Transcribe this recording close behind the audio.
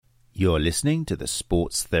You're listening to the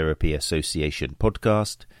Sports Therapy Association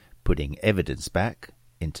podcast, putting evidence back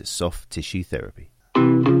into soft tissue therapy.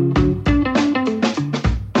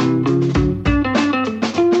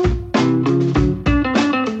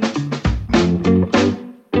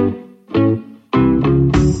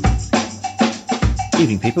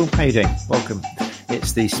 Evening, people. How are you doing? Welcome.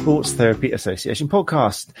 It's the Sports Therapy Association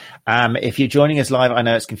podcast. If you're joining us live, I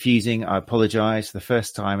know it's confusing. I apologize. For the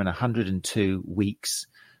first time in 102 weeks,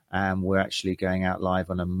 we're actually going out live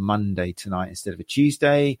on a Monday tonight instead of a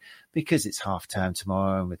Tuesday because it's half term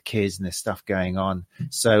tomorrow and with kids and there's stuff going on.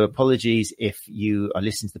 So apologies if you are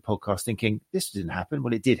listening to the podcast thinking this didn't happen.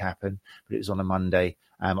 Well, it did happen, but it was on a Monday.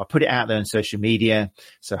 I put it out there on social media.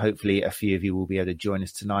 So hopefully a few of you will be able to join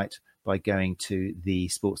us tonight by going to the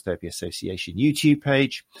Sports Therapy Association YouTube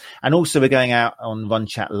page. And also we're going out on Run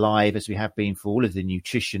Chat Live, as we have been for all of the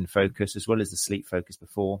nutrition focus as well as the sleep focus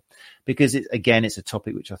before, because it's a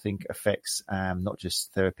topic which I think affects not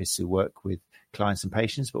just therapists who work with clients and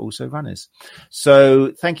patients, but also runners.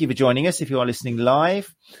 So thank you for joining us. If you are listening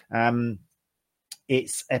live,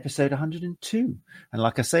 it's episode 102. And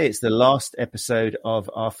like I say, it's the last episode of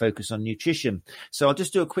our focus on nutrition. So I'll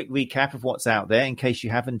just do a quick recap of what's out there in case you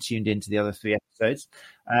haven't tuned into the other three episodes.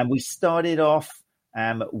 We started off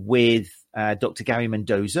with Dr. Gary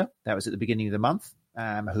Mendoza. That was at the beginning of the month,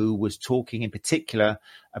 who was talking in particular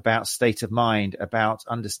about state of mind, about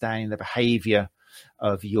understanding the behavior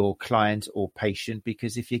of your client or patient,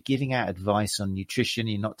 because if you're giving out advice on nutrition,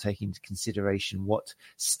 you're not taking into consideration what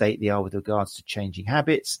state they are with regards to changing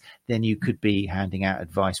habits, then you could be handing out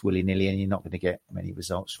advice willy-nilly and you're not going to get many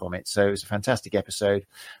results from it. So it was a fantastic episode.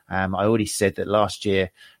 I already said that last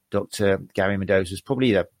year, Dr. Gary Mendoza was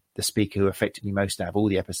probably the speaker who affected me most out of all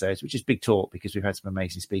the episodes, which is big talk because we've had some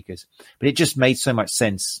amazing speakers, but it just made so much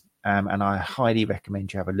sense. And I highly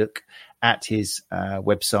recommend you have a look at his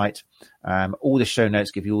website. All the show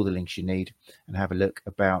notes give you all the links you need, and have a look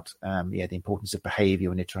about the importance of behavior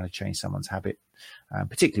when you're trying to change someone's habit,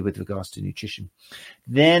 particularly with regards to nutrition.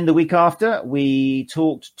 Then the week after, we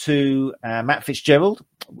talked to Matt Fitzgerald,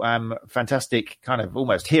 fantastic kind of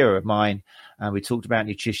almost hero of mine. We talked about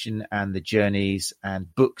nutrition and the journeys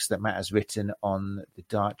and books that Matt has written on the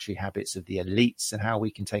dietary habits of the elites and how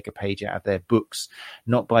we can take a page out of their books,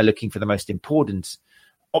 not by looking for the most important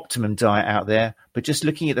optimum diet out there, but just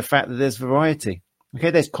looking at the fact that there's variety.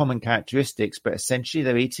 Okay, there's common characteristics, but essentially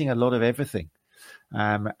they're eating a lot of everything.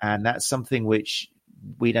 And that's something which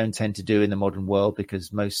we don't tend to do in the modern world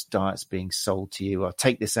because most diets being sold to you are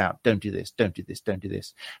take this out, don't do this, don't do this, don't do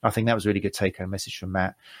this. I think that was a really good take-home message from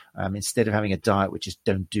Matt. Instead of having a diet which is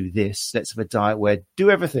don't do this, let's have a diet where do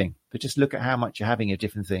everything, but just look at how much you're having of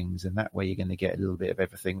different things. And that way you're going to get a little bit of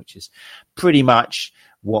everything, which is pretty much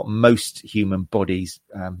what most human bodies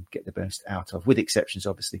get the most out of, with exceptions,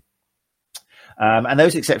 obviously. And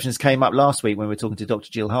those exceptions came up last week when we were talking to Dr.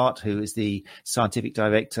 Jill Hart, who is the scientific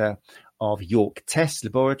director of York Test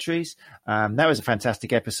Laboratories. That was a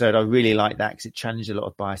fantastic episode. I really liked that because it challenged a lot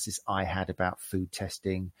of biases I had about food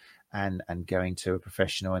testing and going to a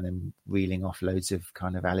professional and then reeling off loads of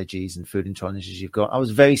kind of allergies and food intolerances you've got. I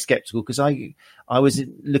was very skeptical because I was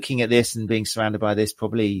looking at this and being surrounded by this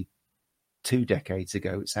probably 2 decades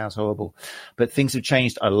ago. It sounds horrible, but things have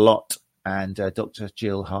changed a lot. And Dr.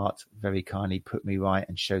 Jill Hart very kindly put me right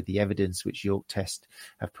and showed the evidence which York Test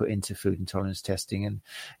have put into food intolerance testing and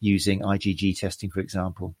using IgG testing, for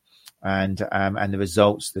example, and the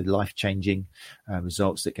results, the life-changing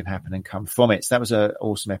results that can happen and come from it. So that was an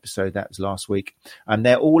awesome episode. That was last week. And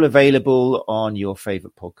they're all available on your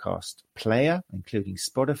favorite podcast player, including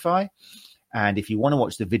Spotify. And if you want to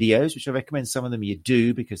watch the videos, which I recommend some of them you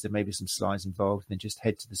do because there may be some slides involved, then just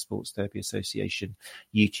head to the Sports Therapy Association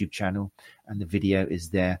YouTube channel and the video is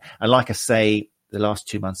there. And like I say, the last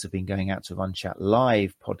 2 months have been going out to Run Chat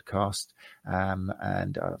Live podcast.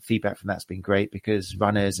 And feedback from that's been great because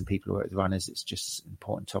runners and people who work with runners, it's just an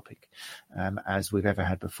important topic as we've ever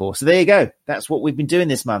had before. So there you go. That's what we've been doing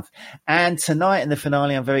this month. And tonight in the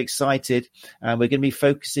finale, I'm very excited. We're going to be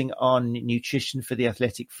focusing on nutrition for the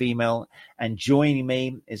athletic female. And joining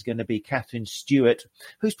me is going to be Catherine Stewart,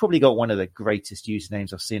 who's probably got one of the greatest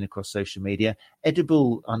usernames I've seen across social media,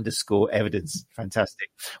 edible_evidence. Fantastic.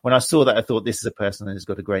 When I saw that, I thought this is a person who's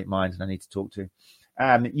got a great mind and I need to talk to.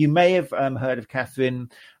 You may have heard of Catherine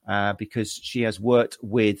because she has worked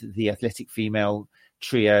with the athletic female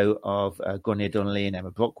trio of Gonya Donnelly and Emma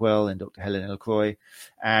Brockwell and Dr. Helen LaCroix,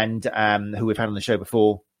 and who we've had on the show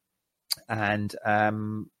before. And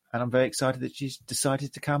I'm very excited that she's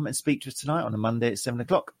decided to come and speak to us tonight on a Monday at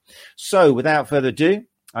 7:00. So without further ado,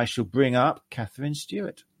 I shall bring up Catherine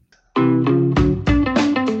Stewart.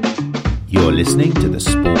 You're listening to the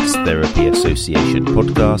Sports Therapy Association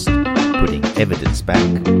podcast, putting evidence back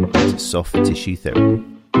into soft tissue therapy.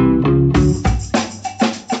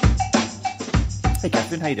 Hey,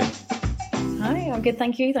 Catherine, how you doing? Hi, I'm good,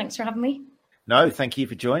 thank you. Thanks for having me. No, thank you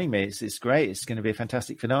for joining me. It's great. It's going to be a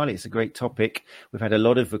fantastic finale. It's a great topic. We've had a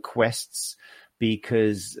lot of requests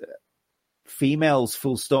because females,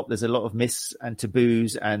 full stop, there's a lot of myths and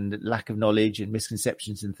taboos and lack of knowledge and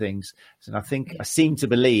misconceptions and things. And I seem to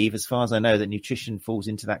believe, as far as I know, that nutrition falls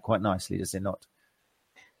into that quite nicely, does it not?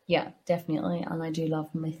 Yeah, definitely. And I do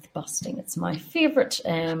love myth busting. It's my favorite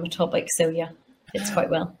topic. So yeah, it's quite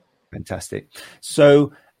well. Fantastic.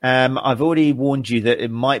 So I've already warned you that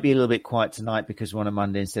it might be a little bit quiet tonight because we're on a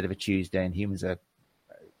Monday instead of a Tuesday, and humans are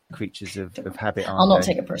creatures of habit. I'll not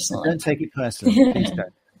take it personally. Don't take it personally. Please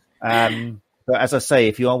don't. But as I say,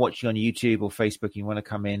 if you are watching on YouTube or Facebook and you want to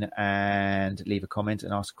come in and leave a comment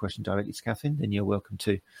and ask a question directly to Catherine, then you're welcome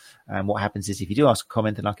to. What happens is if you do ask a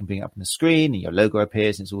comment, then I can bring it up on the screen and your logo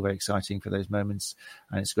appears, and it's all very exciting for those moments,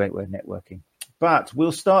 and it's a great way of networking. But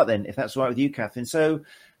we'll start then, if that's all right with you, Catherine. So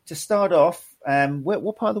to start off,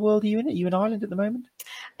 what part of the world are you in? Are you in Ireland at the moment?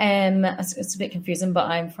 It's a bit confusing, but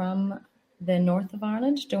I'm from the north of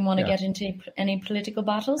Ireland. Don't want to get into any political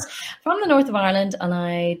battles. From the north of Ireland, and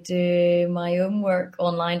I do my own work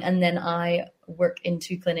online, and then I work in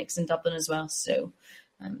 2 clinics in Dublin as well. So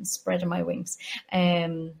I'm spreading my wings.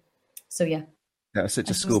 So yeah. That was such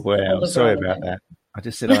a schoolboy. I'm sorry about that. I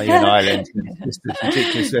just said, are you in Ireland? It's just a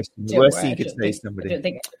ridiculous question. The worst thing you could say to somebody. I don't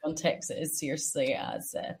think anyone takes it as seriously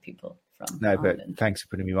as people from Ireland. But thanks for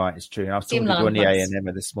putting me right. It's true. And I was talking to Grenier and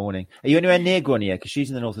Emma this morning. Are you anywhere near Grenier? Because she's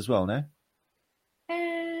in the north as well, no?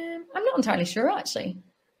 I'm not entirely sure, actually.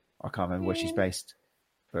 I can't remember where she's based.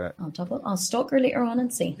 But I'll stalk her later on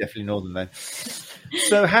and see. Definitely northern then.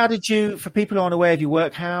 So how did you, for people who aren't aware of your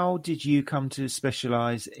work, how did you come to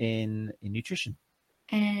specialise in nutrition?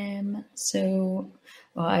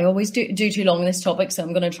 I always do too long on this topic, so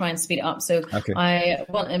I'm going to try and speed it up. So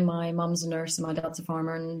my mum's a nurse and my dad's a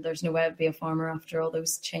farmer, and there's no way I'd be a farmer after all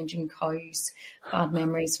those changing cows, bad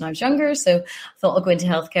memories when I was younger. So I thought I'll go into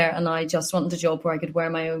healthcare, and I just wanted a job where I could wear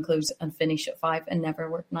my own clothes and finish at 5 and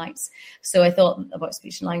never work nights. So I thought about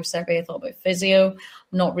speech and language therapy. I thought about physio.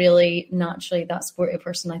 Not really naturally that sporty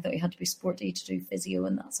person. I thought you had to be sporty to do physio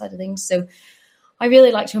and that side of things. So I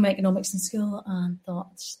really liked home economics in school and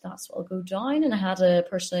thought that's what I'll go down. And I had a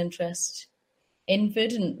personal interest in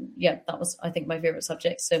food. And yeah, that was, I think, my favorite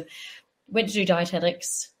subject. So went to do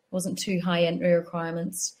dietetics. Wasn't too high entry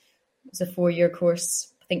requirements. It was a 4-year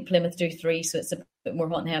course. I think Plymouth do 3, so it's a bit more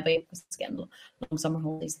hot and heavy because it's getting long summer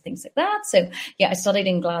holidays and things like that. So yeah, I studied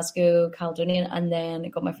in Glasgow, Caledonian, and then I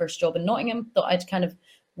got my first job in Nottingham. Thought I'd kind of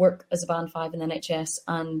work as a band 5 in the NHS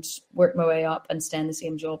and work my way up and stay in the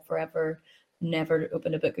same job forever. Never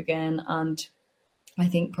open a book again. And I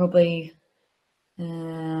think probably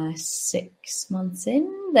 6 months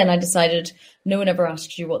in, then I decided no one ever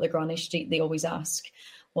asks you what they're going to eat. They always ask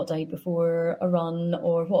what do I eat before a run,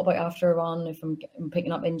 or what about after a run? If I'm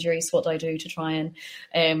picking up injuries, what do I do to try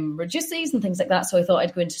and reduce these and things like that? So I thought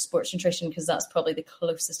I'd go into sports nutrition because that's probably the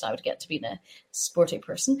closest I would get to being a sporty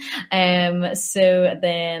person. So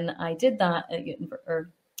then I did that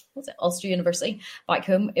at Ulster University back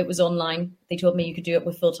home. It was online. They told me you could do it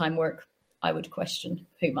with full-time work. I would question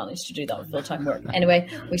who managed to do that with full-time work. Anyway,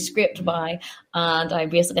 we scraped by, and I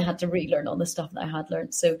basically had to relearn all the stuff that I had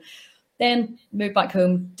learned. So then moved back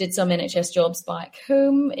home, did some NHS jobs back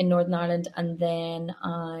home in Northern Ireland, and then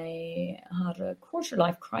I had a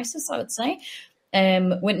quarter-life crisis, I would say.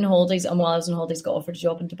 Went on holidays, and while I was on holidays, got offered a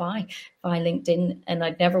job in Dubai via LinkedIn, and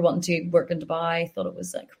I'd never wanted to work in Dubai. Thought it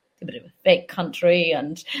was like a bit of a fake country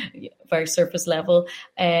and very surface level.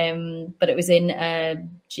 But it was in a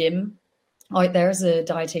gym out there as a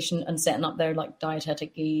dietitian and setting up their like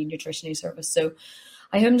dietetic-y, nutrition-y service. So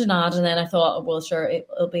I homed an ad, and then I thought, well, sure,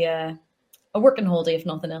 it'll be a working holiday, if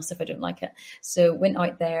nothing else, if I don't like it. So went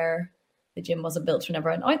out there. The gym wasn't built whenever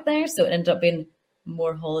I went out there, so it ended up being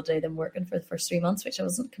more holiday than working for the first 3 months, which I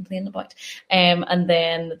wasn't complaining about. And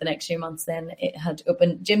then the next few months, then it had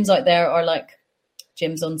opened. Gyms out there are like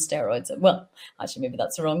gyms on steroids. Well, actually, maybe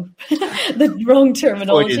that's the wrong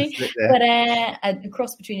terminology. But a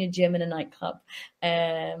cross between a gym and a nightclub.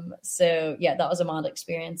 So yeah, that was a mad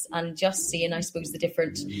experience. And just seeing, I suppose, the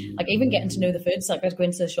different, like even getting to know the foods. Like I'd go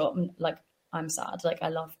into the shop and like, I'm sad. Like I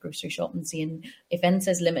love grocery shopping, seeing if anything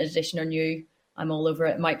says limited edition or new, I'm all over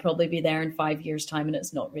it. It might probably be there in 5 years' time and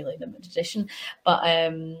it's not really limited edition. But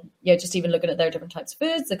yeah, just even looking at their different types of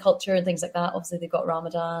foods, the culture and things like that. Obviously, they've got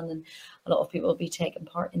Ramadan and a lot of people will be taking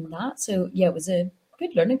part in that. So yeah, it was a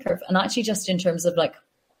good learning curve. And actually just in terms of like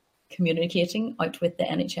communicating out with the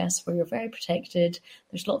NHS, where you're very protected.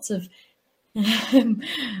 There's lots of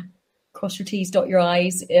cross your T's, dot your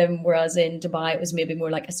I's, whereas in Dubai it was maybe more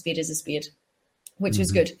like a spade is a spade, which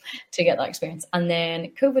was good to get that experience. And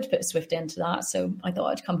then COVID put a swift end to that. So I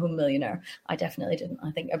thought I'd come home millionaire. I definitely didn't.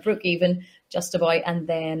 I think I broke even just about. And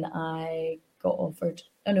then I got offered,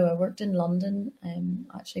 I worked in London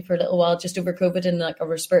actually for a little while just over COVID in like a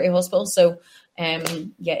respiratory hospital. So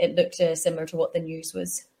it looked similar to what the news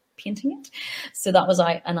was painting it. So that was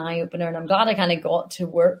an eye opener. And I'm glad I kind of got to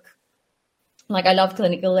work. Like I love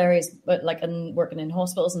clinical areas, but like and working in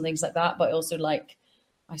hospitals and things like that. But also like,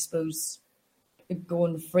 I suppose,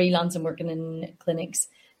 going freelance and working in clinics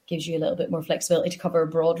gives you a little bit more flexibility to cover a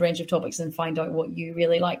broad range of topics and find out what you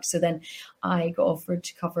really like. So then I got offered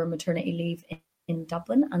to cover maternity leave in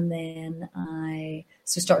Dublin, and then I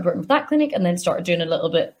started working with that clinic and then started doing a little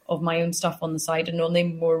bit of my own stuff on the side. And only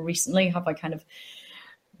more recently have I kind of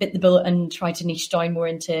bit the bullet and tried to niche down more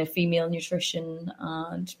into female nutrition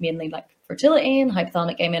and mainly like fertility and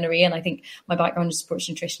hypothalamic amenorrhea. And I think my background as a sports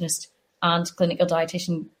nutritionist and clinical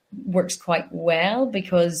dietitian works quite well,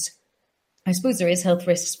 because I suppose there is health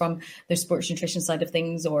risks from the sports nutrition side of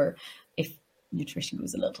things, or if nutrition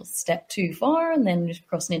goes a little step too far and then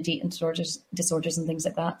crossing into eating disorders and things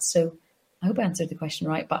like that. So I hope I answered the question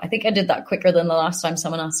right, but I think I did that quicker than the last time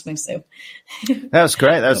someone asked me. So that was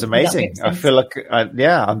great. That was amazing. I feel like, I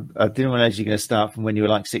didn't realize you were going to start from when you were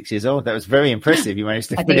like 6 years old. That was very impressive. You managed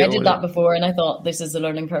to. I think I did that before, and I thought this is the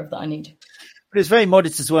learning curve that I need. But it's very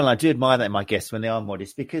modest as well. And I do admire that in my guests when they are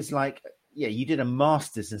modest, because you did a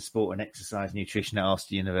master's in sport and exercise nutrition at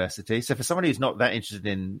Ulster University. So for somebody who's not that interested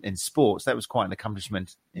in sports, that was quite an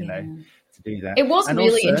accomplishment, you know, to do that. It was and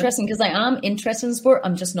really also interesting, because I am interested in sport.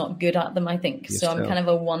 I'm just not good at them, I think. So I'm kind of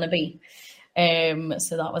a wannabe.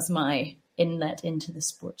 So that was my inlet into the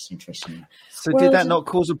sports nutrition. So did that not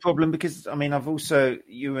cause a problem? Because, I mean,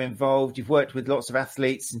 you were involved, you've worked with lots of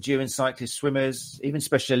athletes, endurance cyclists, swimmers, even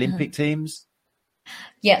Special Olympic teams.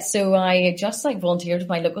 Yeah, so I just volunteered with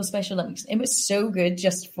my local Special Olympics. It was so good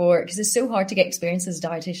because it's so hard to get experience as a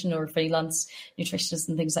dietitian or freelance nutritionist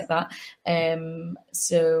and things like that.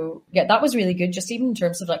 So yeah, that was really good, just even in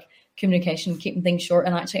terms of communication, keeping things short.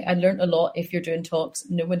 And actually I learned a lot. If you're doing talks,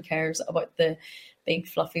 no one cares about the big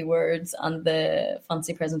fluffy words and the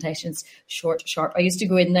fancy presentations. Short, sharp. I used to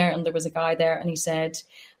go in there and there was a guy there and he said,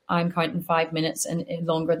 I'm counting 5 minutes, and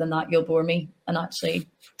longer than that you'll bore me. And actually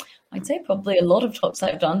I'd say probably a lot of talks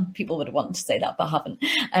I've done, people would want to say that, but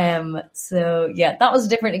haven't. So yeah, that was a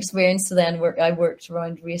different experience. So then I worked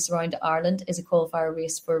around Race Around Ireland, is a qualifier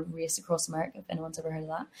race for Race Across America, if anyone's ever heard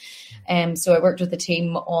of that. So I worked with the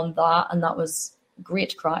team on that, and that was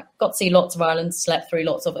great crack. Got to see lots of Ireland, slept through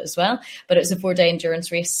lots of it as well. But it was a 4-day endurance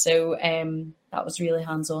race, so that was really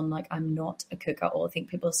hands-on. I'm not a cook at all. I think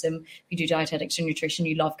people assume if you do dietetics or nutrition,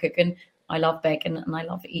 you love cooking. I love baking and I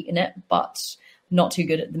love eating it, but not too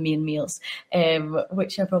good at the main meals,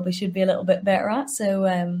 which I probably should be a little bit better at. So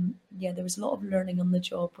there was a lot of learning on the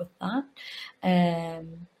job with that.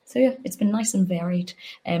 So yeah, it's been nice and varied.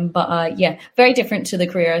 But very different to the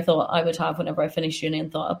career I thought I would have whenever I finished uni,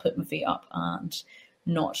 and thought I'd put my feet up and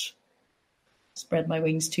not spread my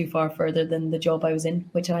wings too far further than the job I was in,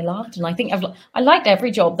 which I loved. And I think I liked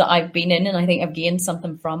every job that I've been in, and I think I've gained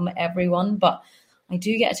something from everyone. But I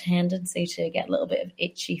do get a tendency to get a little bit of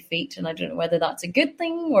itchy feet, and I don't know whether that's a good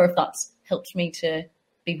thing or if that's helped me to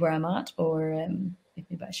be where I'm at, or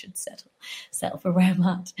maybe I should settle for where I'm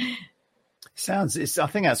at. I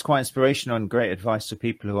think that's quite inspirational and great advice to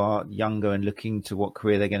people who are younger and looking to what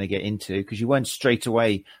career they're going to get into, because you weren't straight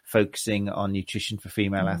away focusing on nutrition for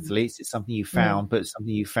female athletes. It's something you found, but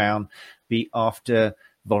something you found after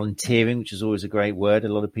volunteering, which is always a great word.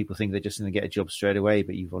 A lot of people think they're just going to get a job straight away,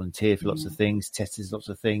 but you volunteered for lots of things, tested lots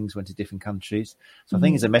of things, went to different countries. So I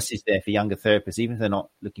think there's a message there for younger therapists, even if they're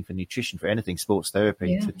not looking for nutrition, for anything sports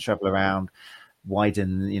therapy, to travel around,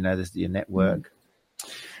 widen, your network.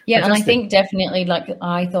 Yeah, and I think definitely,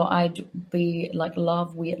 I thought I'd be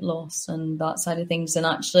love weight loss and that side of things, and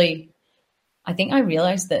actually I think I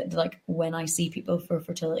realized that when I see people for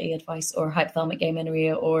fertility advice or hypothalamic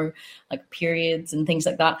amenorrhea or periods and things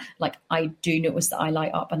like that, I do notice that I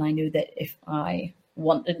light up, and I know that if I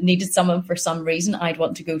needed someone for some reason, I'd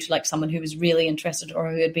want to go to someone who was really interested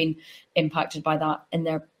or who had been impacted by that in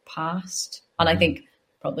their past. And I think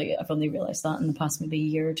probably I've only realized that in the past maybe a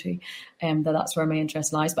year or two, that's where my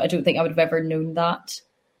interest lies. But I don't think I would have ever known that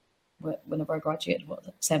whenever I graduated,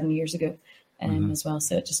 7 years ago. As well.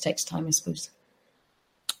 So it just takes time, I suppose.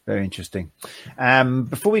 Very interesting.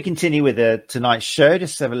 Before we continue with tonight's show,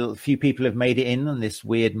 just have a few people have made it in on this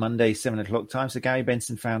weird Monday 7:00 time. So Gary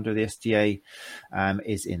Benson, founder of the STA,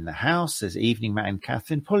 is in the house. There's evening, Matt and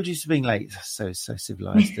Catherine. Apologies for being late. So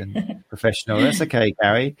civilized and professional. That's okay,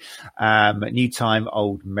 Gary. New time,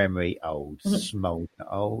 old memory, old smolder,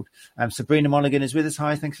 old. Sabrina Monaghan is with us.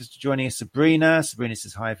 Hi, thanks for joining us, Sabrina. Sabrina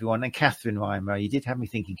says hi, everyone. And Catherine Reimer, you did have me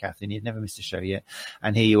thinking, Catherine. You've never missed a show yet.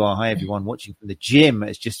 And here you are. Hi, everyone, watching from the gym.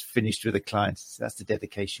 It's just finished with a client. So that's the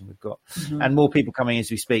dedication we've got, and more people coming as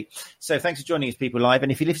we speak. So thanks for joining us, people, live.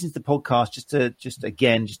 And if you listen to the podcast, just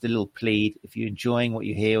a little plead: if you're enjoying what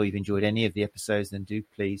you hear, or you've enjoyed any of the episodes, then do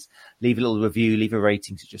please leave a little review, leave a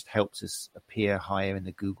rating. It just helps us appear higher in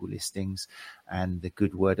the Google listings, and the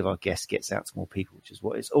good word of our guest gets out to more people, which is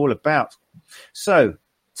what it's all about. So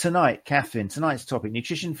tonight, Catherine, tonight's topic: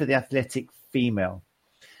 nutrition for the athletic female.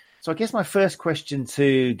 So I guess my first question,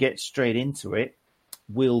 to get straight into it,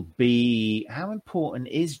 will be, how important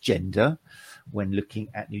is gender when looking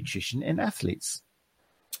at nutrition in athletes?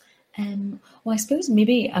 Well, I suppose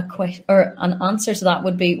maybe a question or an answer to that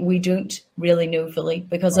would be, we don't really know fully,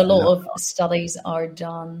 because a lot of studies are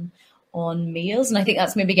done on males, and I think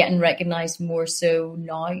that's maybe getting recognized more so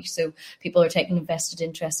now. So people are taking a vested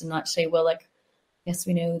interest in actually, well, like, yes,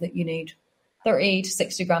 we know that you need 30 to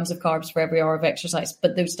 60 grams of carbs for every hour of exercise,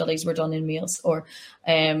 but those studies were done in males. Or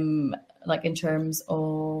like in terms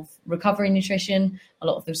of recovery nutrition, a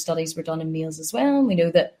lot of those studies were done in males as well. And we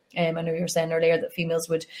know that, I know you were saying earlier that females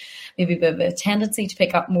would maybe have a tendency to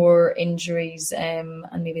pick up more injuries, and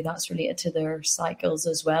maybe that's related to their cycles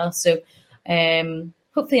as well. So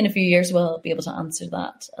hopefully in a few years we'll be able to answer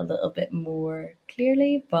that a little bit more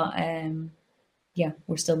clearly. But yeah,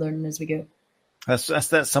 we're still learning as we go.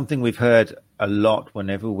 That's something we've heard a lot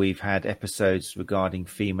whenever we've had episodes regarding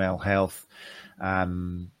female health.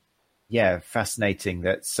 Fascinating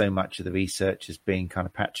that so much of the research is being kind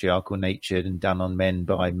of patriarchal natured and done on men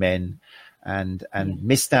by men, and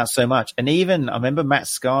missed out so much. And even I remember Matt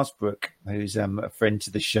Scarsbrook, who's a friend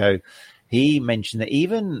to the show, he mentioned that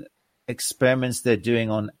even experiments they're doing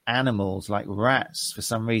on animals like rats, for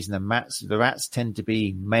some reason the rats tend to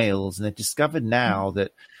be males, and they've discovered now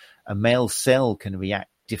that a male cell can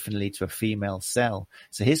react differently to a female cell.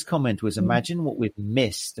 So his comment was, imagine what we've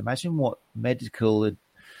missed. Imagine what medical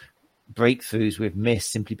breakthroughs we've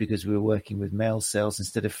missed simply because we were working with male cells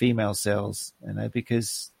instead of female cells,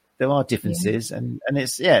 because there are differences. And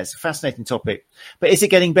it's a fascinating topic. But is it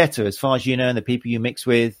getting better as far as you know, and the people you mix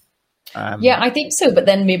with? I think so. But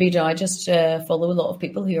then maybe I just follow a lot of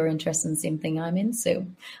people who are interested in the same thing I'm in. So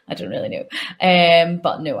I don't really know.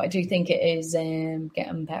 But no, I do think it is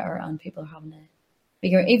getting better, and people are having a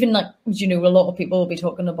bigger, even like, a lot of people will be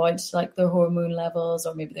talking about like their hormone levels,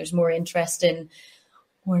 or maybe there's more interest in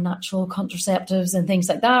more natural contraceptives and things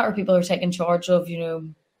like that, or people are taking charge of,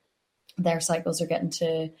 their cycles, are getting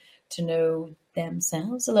to know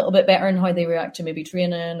themselves a little bit better and how they react to maybe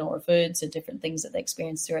training or foods and different things that they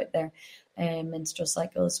experience throughout their menstrual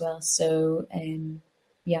cycle as well. So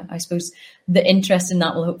I suppose the interest in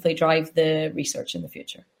that will hopefully drive the research in the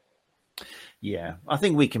future. Yeah, I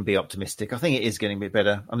think we can be optimistic. I think it is getting a bit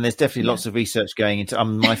better. I mean, there's definitely lots of research going into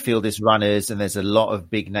my field is runners, and there's a lot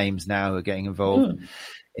of big names now who are getting involved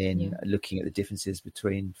in looking at the differences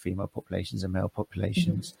between female populations and male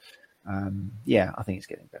populations. I think it's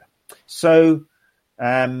getting better. So,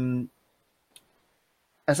 as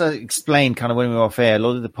I explained kind of when we were off air, a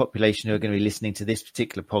lot of the population who are going to be listening to this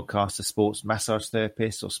particular podcast are sports massage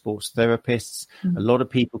therapists or sports therapists. A lot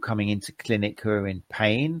of people coming into clinic who are in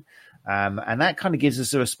pain. And that kind of gives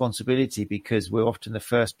us a responsibility, because we're often the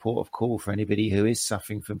first port of call for anybody who is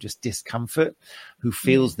suffering from just discomfort, who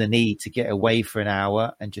feels the need to get away for an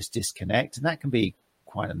hour and just disconnect. And that can be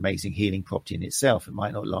quite an amazing healing property in itself. It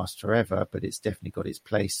might not last forever, but it's definitely got its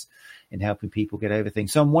place in helping people get over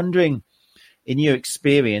things. So I'm wondering, in your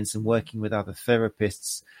experience and working with other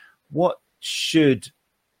therapists, what should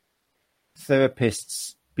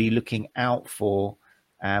therapists be looking out for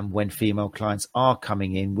when female clients are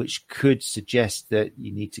coming in, which could suggest that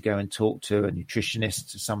you need to go and talk to a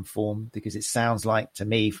nutritionist of some form? Because it sounds like to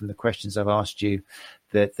me, from the questions I've asked you,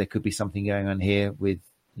 that there could be something going on here with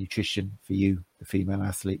nutrition for you, the female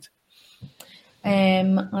athlete.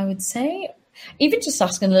 I would say even just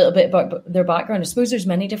asking a little bit about their background. I suppose there's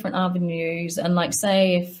many different avenues, and like,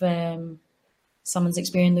 say if someone's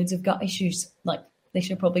experiencing loads of gut issues, like, they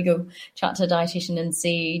should probably go chat to a dietitian and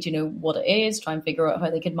see, what it is, try and figure out how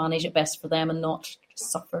they could manage it best for them and not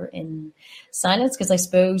suffer in silence. Because I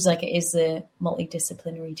suppose like it is the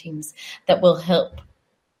multidisciplinary teams that will help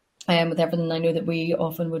With everything, I know that we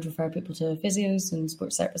often would refer people to physios and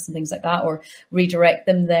sports therapists and things like that, or redirect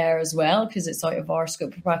them there as well, because it's out of our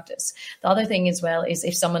scope of practice. The other thing as well is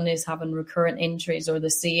if someone is having recurrent injuries or the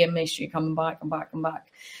same issue coming back and back and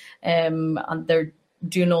back, and they're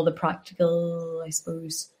doing all the practical, I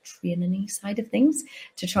suppose, training side of things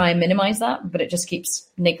to try and minimize that, but it just keeps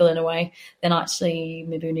niggling away, then actually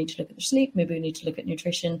maybe we need to look at their sleep, maybe we need to look at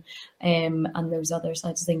nutrition, and those other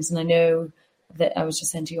sides of things. And I know that I was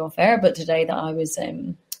just saying to you off air, but today that I was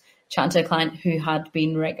chatting to a client who had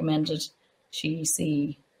been recommended she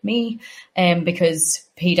see me because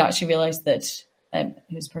he'd actually realised that,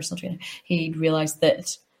 he was a personal trainer, he'd realised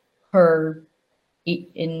that her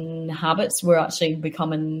eating habits were actually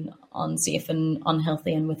becoming unsafe and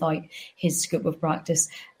unhealthy and without his scope of practice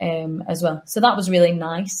as well. So that was really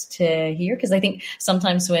nice to hear, because I think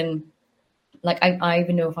sometimes when, like, I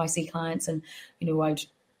even know if I see clients and, I'd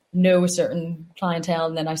know a certain clientele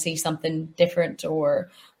and then I see something different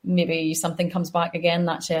or maybe something comes back again,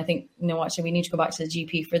 actually I think, actually we need to go back to the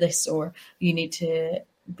GP for this, or you need to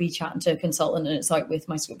be chatting to a consultant and it's out with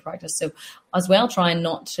my scope practice. So as well, trying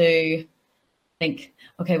not to think,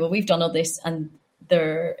 okay, well, we've done all this and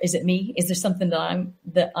is it me? Is there something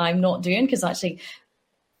that I'm not doing? Because actually,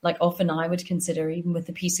 like, often I would consider, even with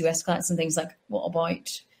the PCOS clients and things, like, what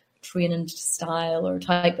about training style or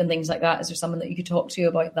type and things like that? Is there someone that you could talk to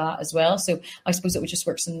about that as well? So I suppose it just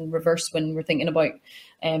works in reverse when we're thinking about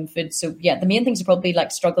food. So yeah, the main things are probably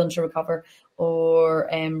like struggling to recover or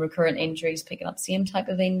recurrent injuries, picking up the same type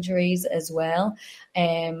of injuries as well.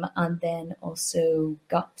 And then also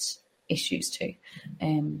gut issues too.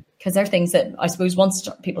 Because they're things that I suppose once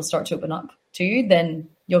people start to open up to you, then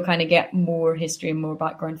you'll kind of get more history and more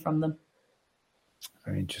background from them.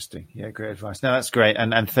 Very interesting. Yeah, great advice. No, that's great.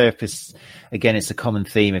 And therapists, again, it's a common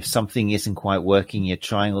theme. If something isn't quite working, you're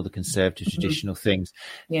trying all the conservative, traditional things.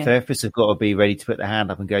 Yeah. Therapists have got to be ready to put their hand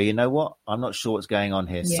up and go, you know what? I'm not sure what's going on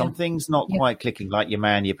here. Yeah. Something's not quite clicking, like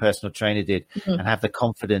your personal trainer did, and have the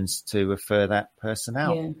confidence to refer that person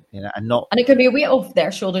out. Yeah. And it could be a weight off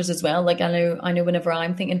their shoulders as well. Like I know whenever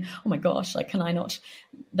I'm thinking, oh my gosh, like, can I not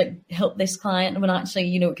like help this client? When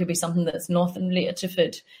actually, it could be something that's nothing related to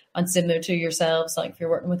food and similar to yourselves. Like if you're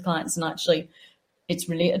working with clients and actually it's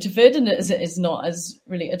related to food and it's not as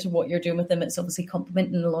related to what you're doing with them, it's obviously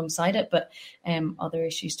complementing alongside it, but other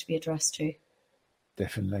issues to be addressed too.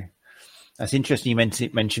 Definitely. That's interesting you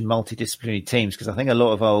mentioned multidisciplinary teams, because I think a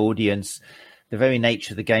lot of our audience, the very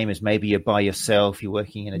nature of the game is maybe you're by yourself, you're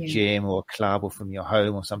working in a gym or a club or from your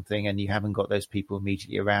home or something, and you haven't got those people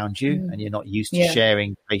immediately around you, and you're not used to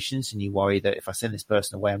sharing patients, and you worry that if I send this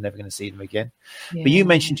person away, I'm never going to see them again. Yeah. But you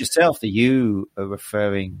mentioned yourself that you are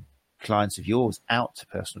referring clients of yours out to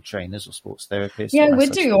personal trainers or sports therapists. Yeah, I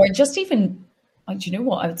would do, or just even, do you know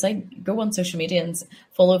what? I would say go on social media and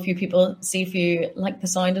follow a few people, see if you like the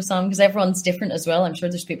sound of some, because everyone's different as well. I'm sure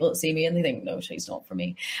there's people that see me and they think, no, she's not for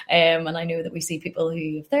me. And I know that we see people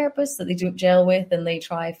who have therapists that they don't gel with and they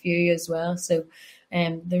try a few as well. So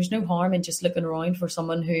there's no harm in just looking around for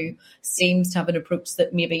someone who seems to have an approach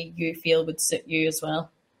that maybe you feel would suit you as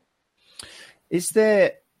well. Is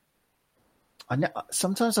there...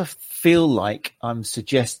 sometimes I feel like I'm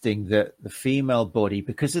suggesting that the female body,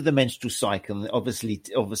 because of the menstrual cycle and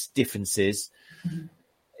obvious differences,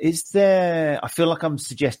 I feel like I'm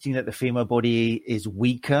suggesting that the female body is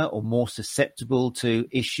weaker or more susceptible to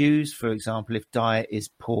issues. For example, if diet is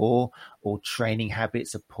poor or training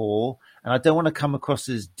habits are poor. And I don't want to come across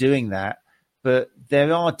as doing that, but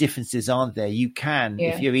there are differences, aren't there? You can,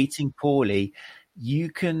 if you're eating poorly,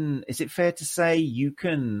 is it fair to say you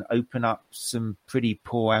can open up some pretty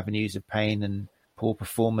poor avenues of pain and poor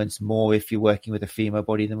performance more if you're working with a female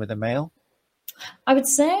body than with a male? I would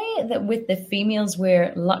say that with the females,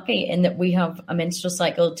 we're lucky in that we have a menstrual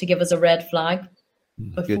cycle to give us a red flag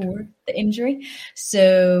before the injury.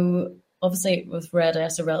 So obviously with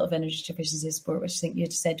RED-S, a relative energy deficiency sport, which I think you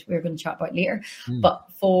said we were going to chat about later, but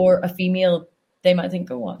for a female, they might think,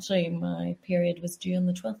 oh, actually, my period was due on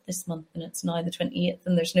the 12th this month and it's now the 28th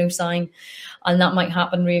and there's no sign. And that might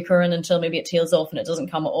happen reoccurring until maybe it tails off and it doesn't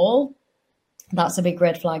come at all. That's a big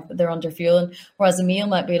red flag that they're under fueling. Whereas a male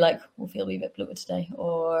might be like, I feel a wee bit bloated today,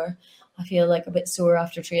 or I feel like a bit sore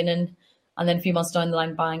after training. And then a few months down the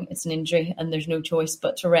line, bang, it's an injury and there's no choice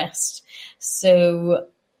but to rest. So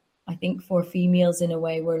I think for females, in a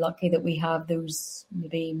way, we're lucky that we have those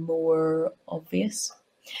maybe more obvious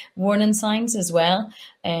warning signs as well,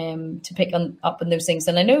 to pick up on those things.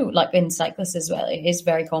 And I know, like in cyclists as well, it is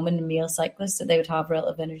very common in male cyclists that they would have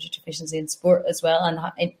relative energy deficiency in sport as well,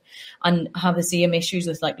 and have the same issues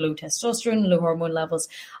with like low testosterone, low hormone levels,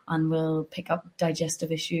 and will pick up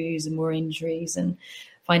digestive issues and more injuries. And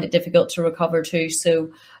find it difficult to recover too.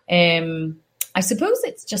 So I suppose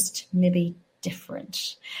it's just maybe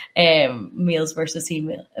different, males versus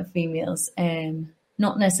females,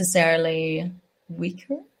 not necessarily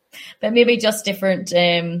weaker, but maybe just different.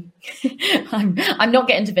 I'm not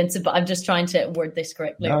getting defensive, but I'm just trying to word this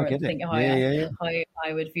correctly No, I or get think it. how Yeah.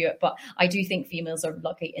 I would view it. But I do think females are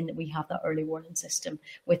lucky in that we have that early warning system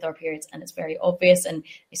with our periods, and it's very obvious. And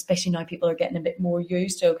especially now, people are getting a bit more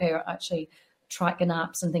used to actually tracking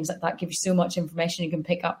apps and things like that give you so much information. You can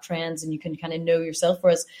pick up trends and you can kind of know yourself.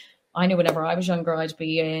 Whereas I know whenever I was younger, I'd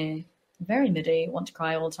be very moody, want to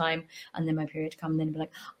cry all the time, and then my period come, and then be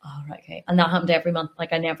like, oh, right, okay. And that happened every month.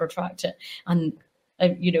 Like, I never tracked it. And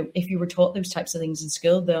if you were taught those types of things in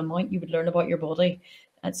school, the amount you would learn about your body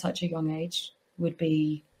at such a young age would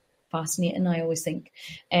be fascinating, I always think.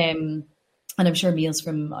 And I'm sure males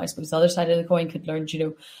from, I suppose, the other side of the coin could learn,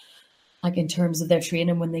 like in terms of their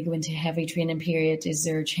training, when they go into heavy training period, is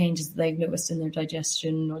there changes that they've noticed in their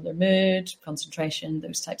digestion or their mood, concentration,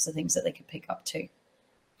 those types of things that they could pick up too.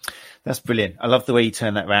 That's brilliant. I love the way you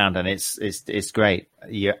turn that around, and it's great.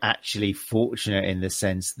 You're actually fortunate in the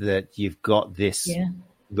sense that you've got this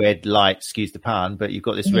red light, excuse the pun, but you've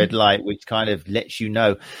got this red light which kind of lets you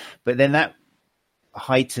know. But then that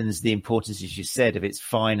heightens the importance, as you said, of it's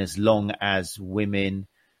fine as long as women,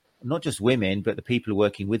 not just women, but the people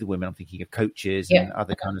working with women, I'm thinking of coaches and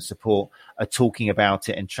other kind of support, are talking about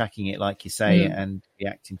it and tracking it, like you say, and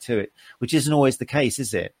reacting to it, which isn't always the case,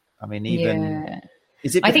 is it? I mean, even...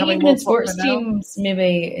 Is it? I think even in sports teams,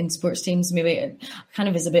 maybe it kind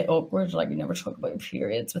of is a bit awkward. Like, you never talk about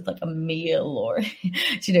periods with like a male or,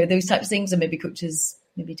 those types of things. And maybe coaches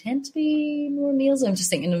maybe tend to be more males. I'm just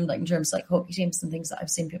thinking of like in terms of like hockey teams and things that I've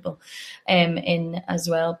seen people in as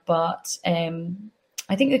well. But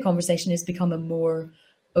I think the conversation is becoming more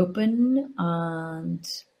open, and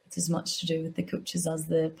it's as much to do with the coaches as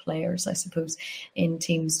the players, I suppose, in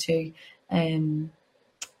teams too.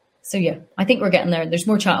 So yeah, I think we're getting there. There's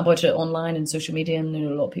more chat about it online and social media, and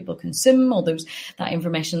a lot of people consume all that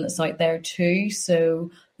information that's out there too.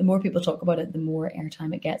 So the more people talk about it, the more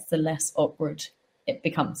airtime it gets, the less awkward it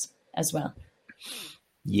becomes as well.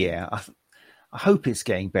 Yeah, I hope it's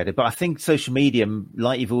getting better, but I think social media,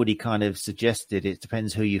 like you've already kind of suggested, it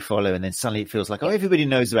depends who you follow, and then suddenly it feels like, everybody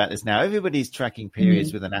knows about this now. Everybody's tracking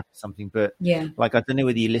periods with an app or something. But like, I don't know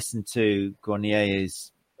whether you listened to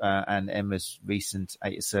Grenier's and Emma's recent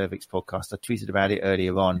 8 Cervix podcast. I tweeted about it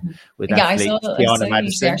earlier on with athletes. I saw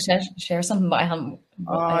you share something, but I haven't.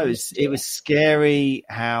 It was scary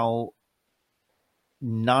how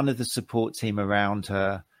none of the support team around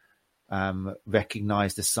her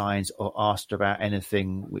recognized the signs or asked her about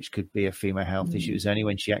anything which could be a female health issue. It was only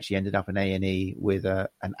when she actually ended up in A&E with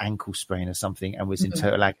an ankle sprain or something and was in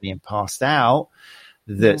total agony and passed out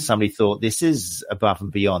that somebody thought, this is above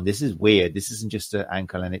and beyond. This is weird. This isn't just an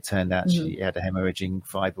ankle. And it turned out she had a hemorrhaging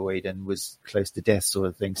fibroid and was close to death, sort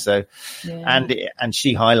of thing. So, and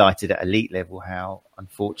she highlighted at elite level how,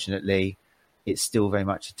 unfortunately, it's still very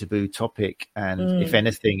much a taboo topic. And if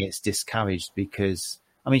anything, it's discouraged because,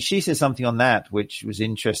 I mean, she said something on that, which was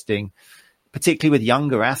interesting. Particularly with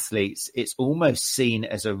younger athletes, it's almost seen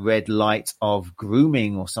as a red light of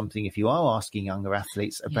grooming or something if you are asking younger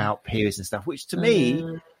athletes about periods and stuff, which to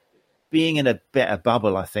me, being in a better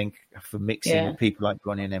bubble, I think, for mixing with people like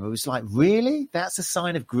Bronnie and Emma, was like, really? That's a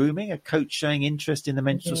sign of grooming? A coach showing interest in the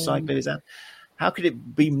menstrual cycle? Is that, how could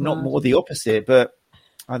it be not more the opposite? But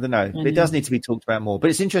I don't know. It does need to be talked about more. But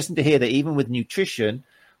it's interesting to hear that even with nutrition,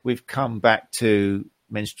 we've come back to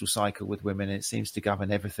menstrual cycle with women. And it seems to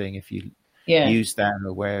govern everything. If you use that and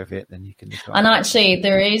aware of it, then you can. And actually,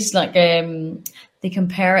 there is like they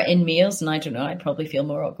compare it in males, and I don't know, I'd probably feel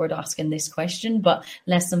more awkward asking this question, but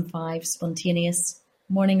less than 5 spontaneous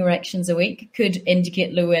morning erections a week could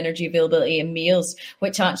indicate low energy availability in males,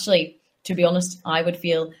 which actually, to be honest, I would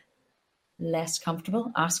feel less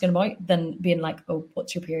comfortable asking about than being like, oh,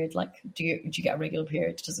 what's your period like? Do you get a regular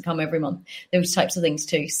period? Does it come every month? Those types of things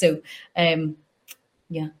too. So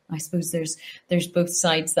yeah, I suppose there's both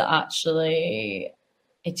sides that actually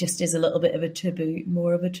it just is a little bit of a taboo,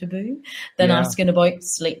 more of a taboo than asking about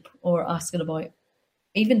sleep or asking about,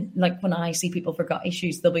 even like when I see people for gut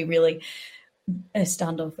issues, they'll be really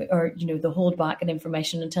standoff or, they'll hold back an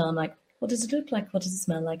information until I'm like, what does it look like? What does it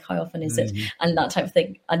smell like? How often is it? And that type of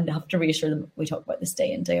thing. And I have to reassure them, we talk about this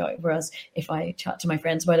day in, day out. Whereas if I chat to my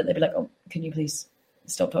friends about it, they'd be like, oh, can you please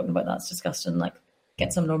stop talking about that? It's disgusting. Like,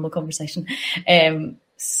 get some normal conversation.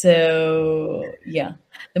 So yeah,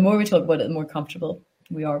 the more we talk about it, the more comfortable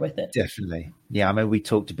we are with it. Definitely. Yeah. I mean, we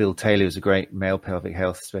talked to Bill Taylor, who's a great male pelvic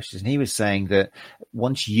health specialist, and he was saying that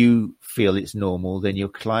once you feel it's normal, then your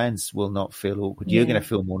clients will not feel awkward. You're going to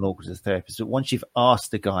feel more awkward as a therapist. But once you've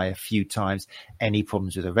asked the guy a few times, any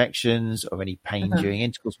problems with erections or any pain during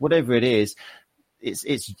intercourse, whatever it is,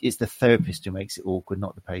 it's the therapist who makes it awkward,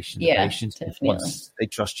 not the patient. The patient, definitely. Once they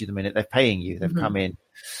trust you the minute they're paying you, they've come in.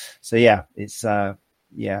 So yeah, it's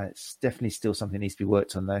definitely still something that needs to be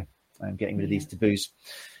worked on though, and getting rid of these taboos.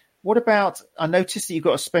 What about, I noticed that you've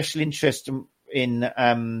got a special interest in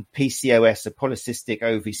PCOS, a polycystic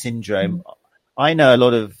ovary syndrome. I know a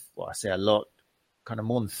lot of, kind of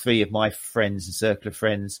more than 3 of my friends and circle of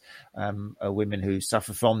friends are women who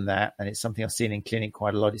suffer from that. And it's something I've seen in clinic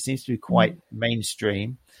quite a lot. It seems to be quite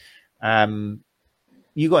mainstream.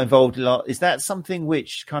 You got involved a lot. Is that something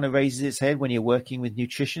which kind of raises its head when you're working with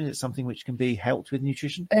nutrition? Is it something which can be helped with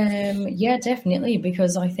nutrition? Yeah, definitely.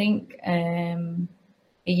 Because I think it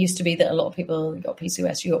used to be that a lot of people got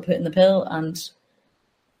PCOS, you got put in the pill and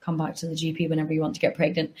come back to the GP whenever you want to get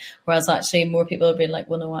pregnant. Whereas actually more people have been like,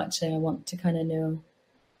 well, no, actually I want to kind of know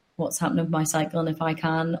what's happening with my cycle, and if I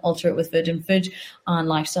can alter it with food and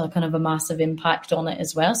lifestyle, kind of a massive impact on it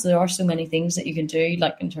as well. So there are so many things that you can do,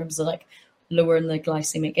 like in terms of like lowering the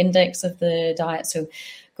glycemic index of the diet. So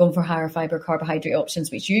going for higher fiber carbohydrate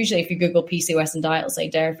options, which usually if you Google PCOS and diet, it'll say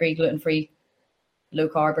dairy-free, gluten-free, low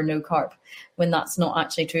carb or no carb, when that's not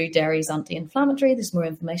actually true. Dairy is anti-inflammatory. There's more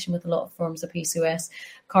inflammation with a lot of forms of PCOS.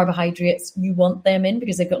 Carbohydrates, you want them in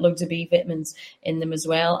because they've got loads of B vitamins in them as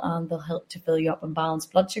well, and they'll help to fill you up and balance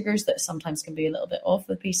blood sugars that sometimes can be a little bit off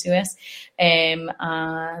with PCOS. And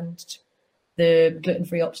the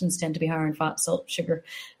gluten-free options tend to be higher in fat, salt, sugar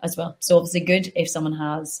as well. So obviously good if someone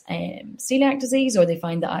has celiac disease, or they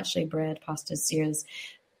find that actually bread, pastas, cereals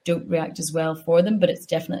don't react as well for them, but it's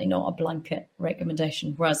definitely not a blanket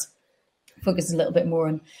recommendation. Whereas focus a little bit more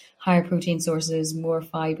on higher protein sources, more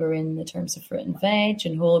fiber in the terms of fruit and veg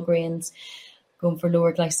and whole grains, going for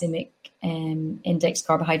lower glycemic index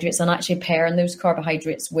carbohydrates, and actually pairing those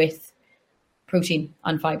carbohydrates with protein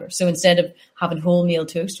and fiber. So instead of having wholemeal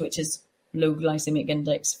toast, which is low glycemic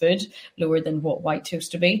index food, lower than what white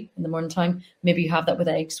toast would be in the morning time, maybe you have that with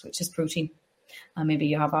eggs, which is protein. And maybe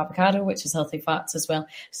you have avocado, which is healthy fats as well.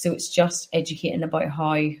 So it's just educating about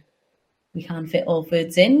how we can fit all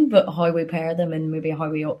foods in, but how we pair them and maybe how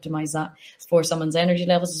we optimize that for someone's energy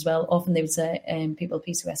levels as well. Often they would say, people with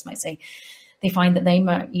PCOS might say, they find that they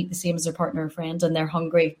might eat the same as their partner or friend and they're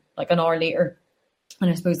hungry like an hour later. And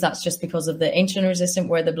I suppose that's just because of the insulin resistant,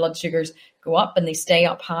 where the blood sugars go up and they stay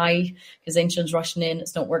up high because insulin's rushing in,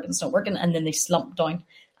 it's not working, and then they slump down.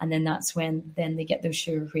 And then that's when then they get those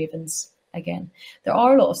sugar cravings again. There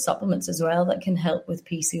are a lot of supplements as well that can help with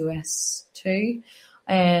PCOS too.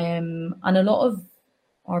 And a lot of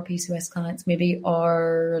our PCOS clients maybe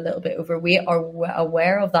are a little bit overweight, are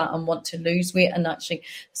aware of that and want to lose weight. And actually,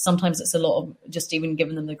 sometimes it's a lot of just even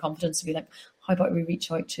giving them the confidence to be like, how about we reach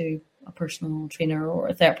out to a personal trainer or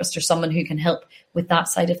a therapist or someone who can help with that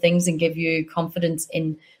side of things and give you confidence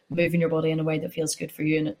in moving your body in a way that feels good for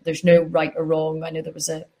you. And there's no right or wrong. I know there was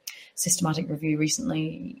a systematic review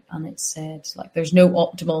recently and it said like there's no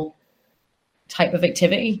optimal type of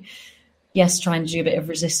activity. Yes, trying to do a bit of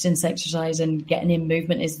resistance exercise and getting in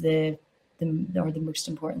movement is the most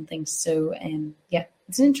important things. So yeah,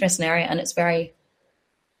 it's an interesting area and it's a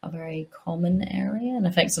very common area and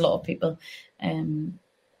affects a lot of people.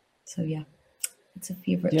 So yeah, it's a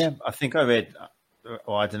favorite. Yeah, I think I read,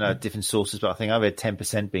 or I don't know, different sources, but I think I read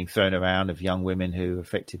 10% being thrown around of young women who are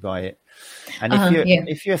affected by it. And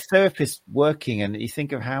if you're a therapist working and you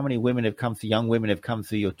think of how many young women have come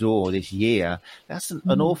through your door this year, that's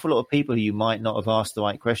an awful lot of people who you might not have asked the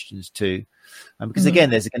right questions to. Because again,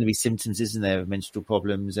 there's going to be symptoms, isn't there, of menstrual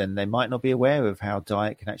problems, and they might not be aware of how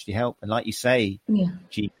diet can actually help. And like you say,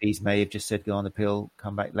 GPs may have just said, go on the pill,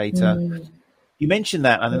 come back later. You mentioned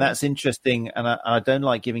that, and that's interesting. And I don't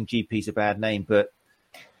like giving GPs a bad name, but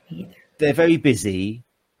they're very busy.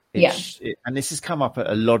 And this has come up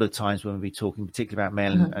a lot of times when we're talking, particularly about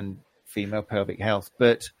male and female pelvic health.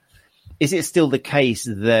 But is it still the case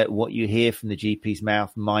that what you hear from the GP's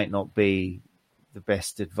mouth might not be the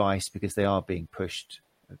best advice because they are being pushed?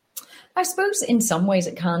 I suppose in some ways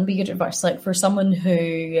it can be good advice. Like for someone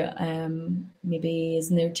who maybe is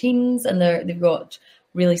in their teens and they've got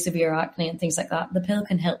really severe acne and things like that, the pill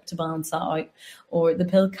can help to balance that out, or the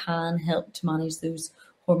pill can help to manage those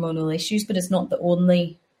hormonal issues, but it's not the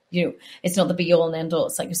only, it's not the be all and end all.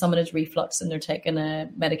 It's like if someone has reflux and they're taking a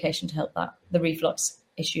medication to help that, the reflux,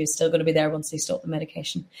 issue is still going to be there once they stop the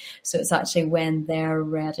medication. So it's actually when they're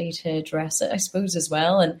ready to address it, I suppose, as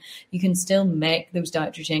well. And you can still make those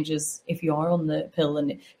dietary changes if you are on the pill.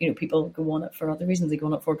 And, you know, people go on it for other reasons. They go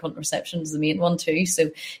on it for contraception is the main one too.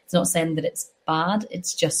 So it's not saying that it's bad.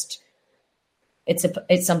 It's just, it's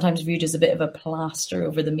sometimes viewed as a bit of a plaster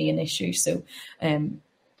over the main issue. So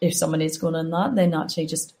if someone is going on that, then actually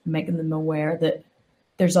just making them aware that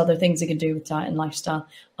there's other things they can do with diet and lifestyle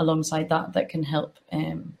alongside that can help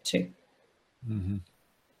too. Mm-hmm.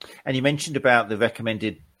 And you mentioned about the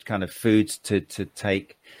recommended kind of foods to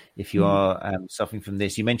take if you are suffering from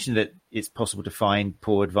this. You mentioned that it's possible to find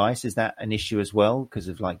poor advice. Is that an issue as well because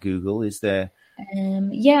of like Google? Is there?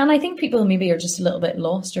 Yeah, and I think people maybe are just a little bit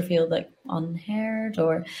lost or feel like unheard,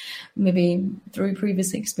 or maybe through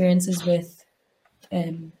previous experiences with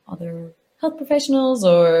other health professionals,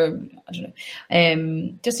 or I don't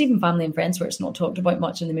know, just even family and friends where it's not talked about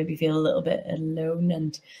much, and they maybe feel a little bit alone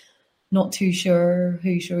and not too sure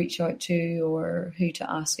who to reach out to or who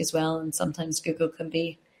to ask as well. And sometimes Google can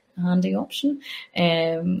be a handy option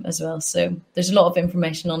as well. So there's a lot of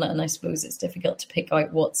information on it, and I suppose it's difficult to pick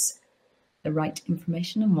out what's the right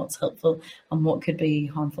information and what's helpful and what could be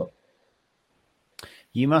harmful.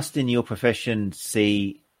 You must, in your profession,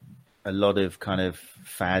 see a lot of kind of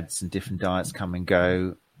fads and different diets come and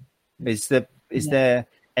go. Is there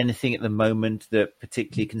anything at the moment that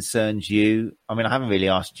particularly concerns you? I mean, I haven't really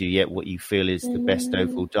asked you yet what you feel is the best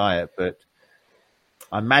overall diet, but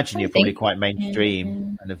I imagine you're probably quite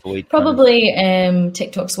mainstream and avoid probably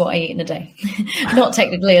TikTok's what I eat in a day. Not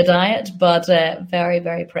technically a diet, but very,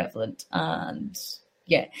 very prevalent. And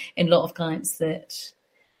yeah, in a lot of clients that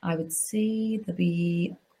I would see they'll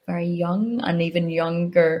be very young and even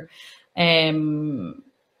younger. Eating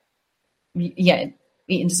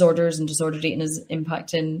disorders and disordered eating is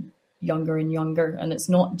impacting younger and younger, and it's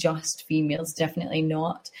not just females, definitely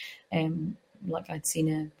not. Like I'd seen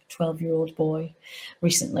a 12-year-old boy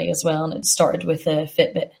recently as well, and it started with a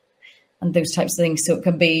Fitbit and those types of things, so it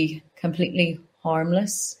can be completely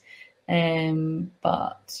harmless.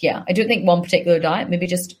 But yeah, I don't think one particular diet, maybe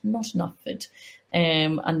just not enough food,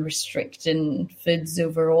 and restricting foods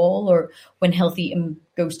overall, or when health eating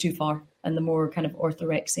goes too far and the more kind of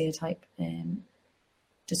orthorexia type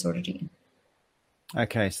disordered eating.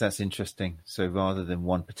 Okay, so that's interesting. So rather than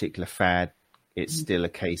one particular fad, it's still a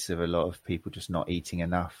case of a lot of people just not eating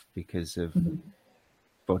enough because of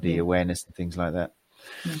body awareness and things like that.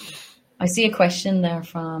 I see a question there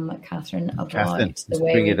from Catherine about the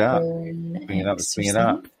way bring it up. Bring it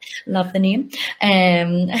up. Love the name.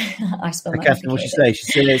 I spell that. Catherine, what she say? She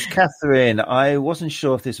says, Catherine, I wasn't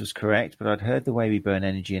sure if this was correct, but I'd heard the way we burn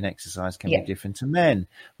energy and exercise can be different to men.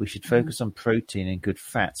 We should focus on protein and good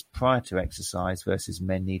fats prior to exercise versus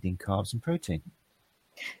men needing carbs and protein.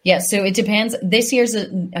 Yeah, so it depends. This year's,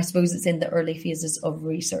 I suppose it's in the early phases of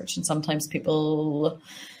research, and sometimes people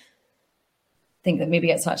think that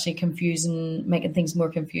maybe it's actually confusing, making things more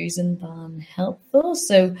confusing than helpful.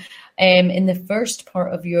 So in the first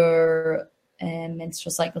part of your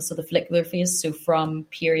menstrual cycle, so the follicular phase, so from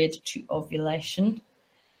period to ovulation,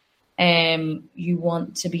 you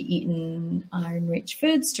want to be eating iron-rich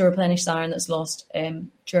foods to replenish the iron that's lost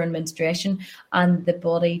during menstruation, and the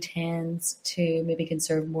body tends to maybe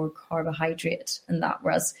conserve more carbohydrate in that,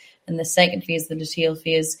 whereas in the second phase, the luteal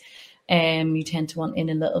phase, you tend to want in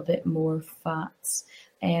a little bit more fats,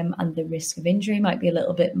 and the risk of injury might be a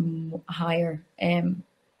little bit higher in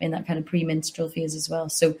that kind of premenstrual phase as well.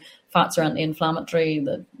 So fats are anti-inflammatory,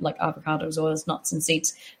 like avocados, oils, nuts and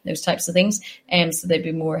seeds, those types of things. So they'd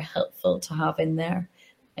be more helpful to have in there.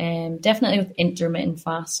 Definitely with intermittent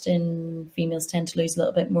fasting, females tend to lose a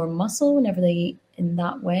little bit more muscle whenever they eat in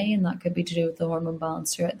that way, and that could be to do with the hormone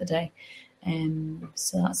balance throughout the day.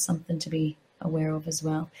 So that's something to be aware of as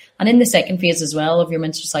well. And in the second phase as well of your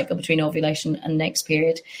menstrual cycle, between ovulation and next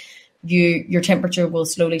period, your temperature will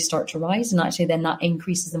slowly start to rise, and actually then that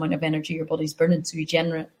increases the amount of energy your body's burning, so you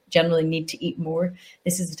generally need to eat more.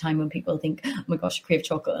 This is the time when people think, oh my gosh, I crave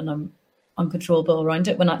chocolate and I'm uncontrollable around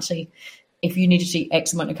it, when actually if you needed to eat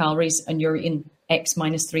X amount of calories and you're eating X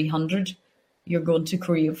minus 300, you're going to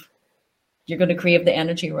crave the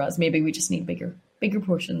energy, whereas maybe we just need bigger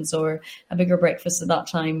portions, or a bigger breakfast at that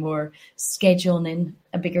time, or scheduling in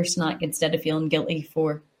a bigger snack instead of feeling guilty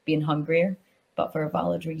for being hungrier, but for a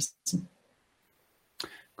valid reason.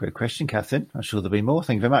 Great question, Catherine. I'm sure there'll be more.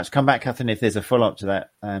 Thank you very much. Come back, Catherine, if there's a follow-up to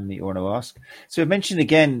that that you want to ask. So I mentioned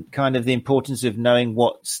again kind of the importance of knowing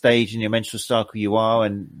what stage in your menstrual cycle you are,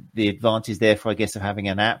 and the advantage therefore, I guess, of having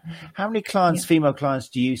an app. How many clients, female clients,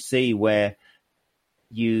 do you see how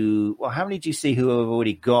many do you see who have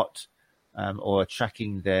already got or are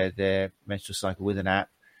tracking their menstrual cycle with an app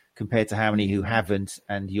compared to how many who haven't.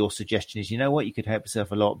 And your suggestion is, you know what, you could help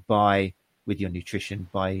yourself a lot with your nutrition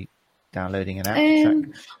by downloading an app to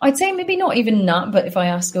track? I'd say maybe not even that, but if I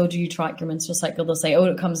ask, do you track your menstrual cycle? They'll say,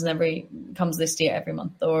 it comes this date every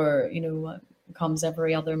month, or, it comes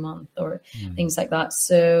every other month, or things like that.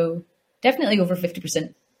 So definitely over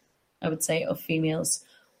 50%, I would say, of females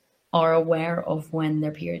are aware of when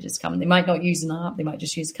their period is coming. They might not use an app, they might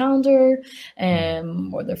just use a calendar,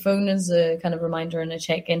 or their phone as a kind of reminder and a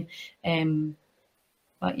check-in.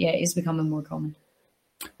 But yeah, it is becoming more common.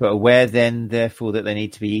 But aware then, therefore, that they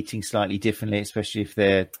need to be eating slightly differently, especially if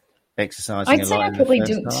they're exercising I'd say I probably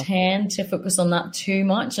don't tend to focus on that too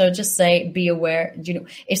much. I would just say be aware.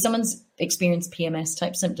 If someone's experienced PMS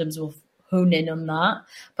type symptoms, we'll hone in on that.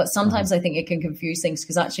 But sometimes I think it can confuse things,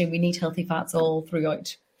 because actually we need healthy fats all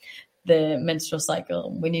throughout the menstrual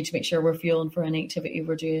cycle. We need to make sure we're fueling for any activity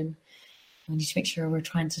we're doing. We need to make sure we're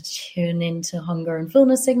trying to tune into hunger and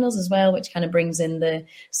fullness signals as well, which kind of brings in the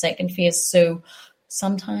second phase. So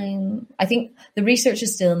sometimes I think the research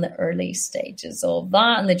is still in the early stages of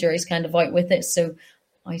that, and the jury's kind of out with it. So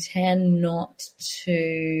I tend not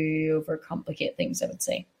to overcomplicate things, I would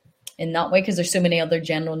say, in that way, because there's so many other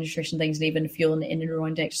general nutrition things, and even fueling in and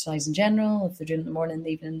around exercise in general. If they're doing it in the morning,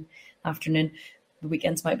 the evening, afternoon, the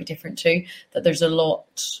weekends might be different too, that there's a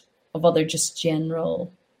lot of other just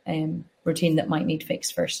general routine that might need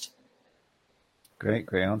fixed first. Great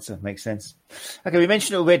answer. Makes sense. Okay, we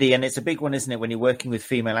mentioned it already, and it's a big one, isn't it? When you're working with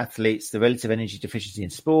female athletes, the relative energy deficiency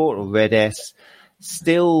in sport, or RED-S,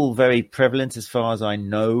 still very prevalent as far as I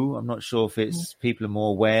know. I'm not sure if it's people are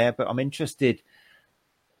more aware, but I'm interested.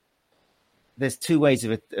 There's two ways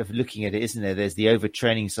of looking at it, isn't there? There's the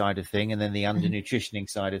overtraining side of thing, and then the undernutritioning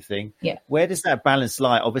side of thing. Yeah. Where does that balance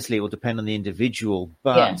lie? Obviously, it will depend on the individual,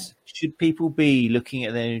 but should people be looking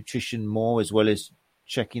at their nutrition more as well as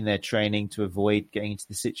checking their training to avoid getting into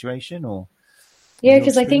the situation? Or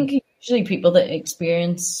because I think usually people that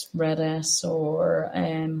experience RED-S or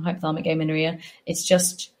hypothalamic amenorrhea, it's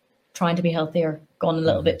just trying to be healthier, gone a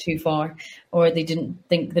little bit too far, or they didn't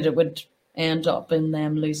think that it would end up in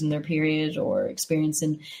them losing their period or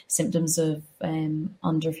experiencing symptoms of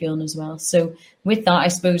underfueling as well. So with that, I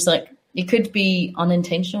suppose it could be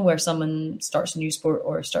unintentional, where someone starts a new sport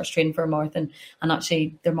or starts training for a marathon, and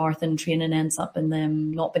actually their marathon training ends up in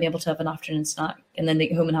them not being able to have an afternoon snack, and then they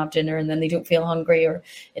get home and have dinner, and then they don't feel hungry, or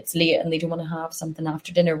it's late and they don't want to have something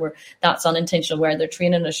after dinner, where that's unintentional, where their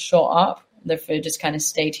training is shot up, their food just kind of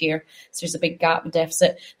stayed here. So there's a big gap and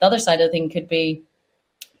deficit. The other side of the thing could be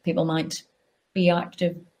people might be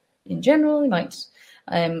active in general, they might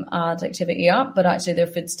add activity up, but actually their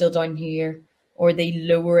food's still down here, or they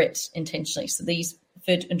lower it intentionally. So these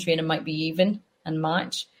food and training might be even and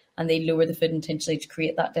match, and they lower the food intentionally to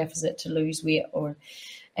create that deficit, to lose weight, or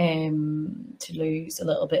to lose a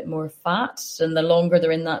little bit more fat. And the longer they're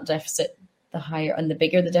in that deficit, the higher, and the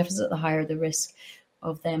bigger the deficit, the higher the risk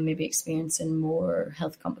of them maybe experiencing more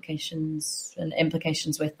health complications and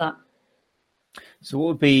implications with that. So what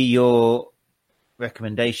would be your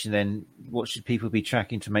recommendation then? What should people be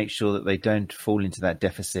tracking to make sure that they don't fall into that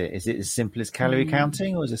deficit? Is it as simple as calorie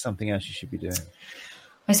counting, or is there something else you should be doing?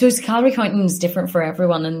 I suppose calorie counting is different for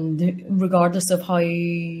everyone, and regardless of how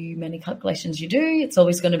many calculations you do, it's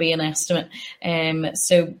always going to be an estimate.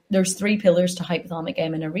 So there's 3 pillars to hypothalamic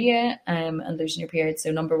amenorrhea, and there's in your period.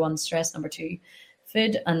 So number 1, stress; number 2,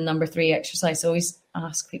 food; and number 3, exercise. So I always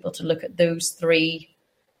ask people to look at those 3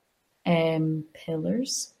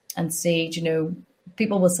 pillars and say,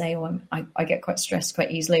 people will say, I get quite stressed quite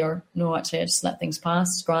easily, or no, actually I just let things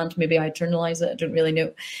pass. It's grand. Maybe I internalize it. I don't really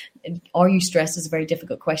know. Are you stressed is a very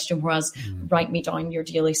difficult question. Whereas write me down your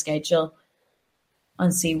daily schedule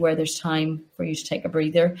and see where there's time for you to take a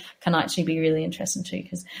breather can actually be really interesting too.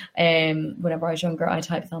 Because whenever I was younger, I had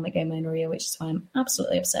hypothalamic amenorrhea, which is why I'm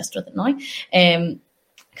absolutely obsessed with it now.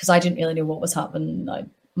 Because I didn't really know what was happening. I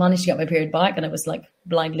managed to get my period back, and it was like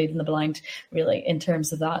blind leading the blind, really, in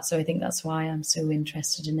terms of that. So I think that's why I'm so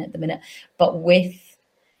interested in it at the minute. But with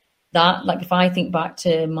that, if I think back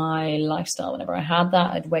to my lifestyle, whenever I had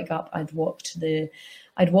that, I'd wake up, I'd walk to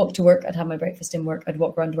work, I'd have my breakfast in work, I'd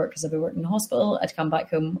walk around to work because I'd be working in the hospital, I'd come back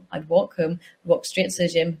home, I'd walk straight to the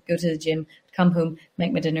gym, go to the gym, come home,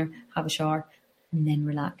 make my dinner, have a shower, and then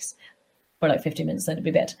relax. For 15 minutes, then it'd be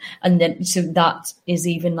bed. And then, so that is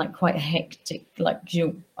even quite hectic.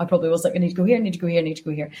 I probably was I need to go here, I need to go here, I need to go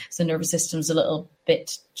here. So the nervous system's a little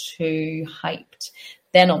bit too hyped.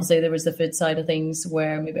 Then obviously there was the food side of things,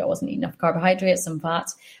 where maybe I wasn't eating enough carbohydrates and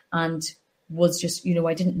fats, and was just,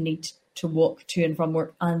 I didn't need to walk to and from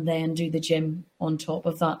work and then do the gym on top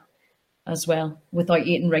of that. as well without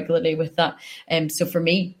eating regularly with that. So for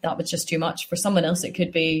me, that was just too much. For someone else, it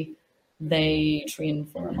could be they train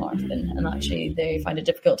for a marathon and actually they find it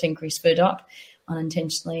difficult to increase food up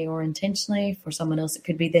unintentionally or intentionally. For someone else, it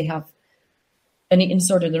could be they have an eating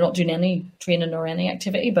disorder. They're not doing any training or any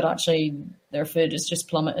activity, but actually their food is just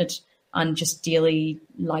plummeted, and just daily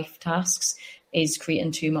life tasks is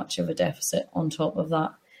creating too much of a deficit on top of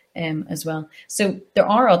that as well. So there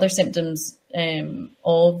are other symptoms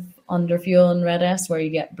of underfuel and RED-S where you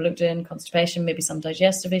get bloating, constipation, maybe some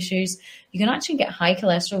digestive issues. You can actually get high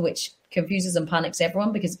cholesterol, which confuses and panics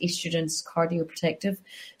everyone because estrogen is cardioprotective.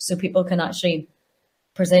 So people can actually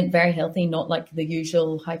present very healthy, not like the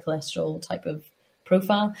usual high cholesterol type of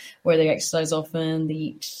profile where they exercise often, they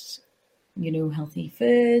eat, healthy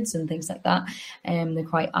foods and things like that. They're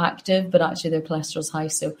quite active, but actually their cholesterol's high.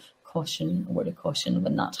 So caution, a word of caution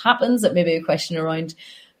when that happens. That may be a question around,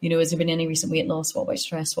 has there been any recent weight loss? What about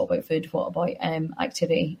stress? What about food? What about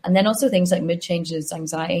activity? And then also things like mood changes,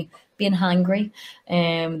 anxiety, being hangry,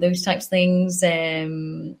 those types of things.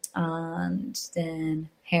 And then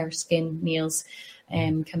hair, skin, nails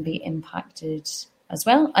can be impacted as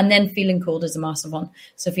well. And then feeling cold is a massive one.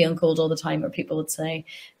 So feeling cold all the time, or people would say,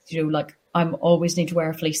 like, I'm always need to wear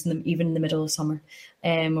a fleece even in the middle of summer,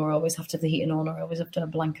 or always have to have the heating on, or always have to have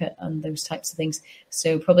a blanket, and those types of things.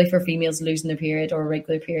 So probably for females, losing their period or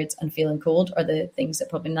regular periods and feeling cold are the things that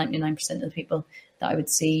probably 99% of the people that I would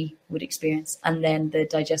see would experience. And then the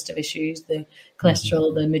digestive issues, the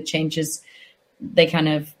cholesterol, the mood changes, they kind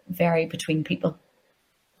of vary between people.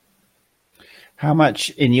 How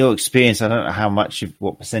much, in your experience, I don't know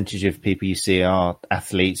what percentage of people you see are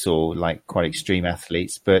athletes or like quite extreme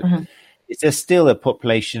athletes, but is there still a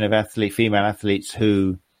population of female athletes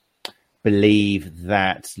who believe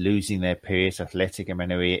that losing their period, athletic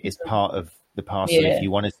amenorrhea, is part of the parcel if you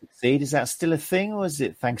want to succeed? Is that still a thing, or is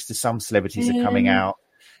it thanks to some celebrities are coming out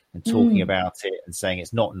and talking about it and saying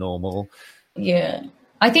it's not normal? Yeah.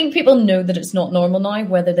 I think people know that it's not normal now.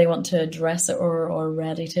 Whether they want to address it or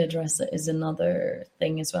ready to address it is another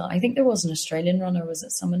thing as well. I think there was an Australian runner, was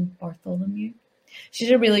it someone Bartholomew? She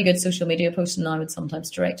did a really good social media post, and I would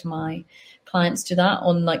sometimes direct my clients to that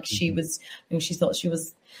on, like, she was, she thought she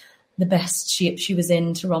was the best shape she was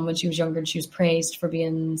in to run when she was younger, and she was praised for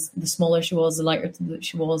being the smaller she was, the lighter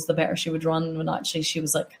she was, the better she would run, when actually she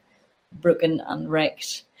was like broken and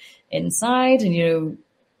wrecked inside, and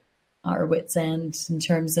at her wit's end in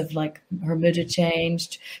terms of like her mood had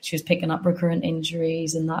changed. She was picking up recurrent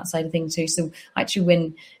injuries and that side of things too. So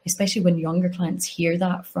actually especially when younger clients hear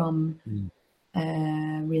that from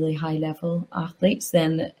really high level athletes,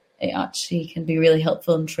 then it actually can be really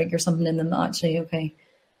helpful and trigger something in them that actually, okay,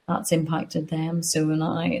 that's impacted them. So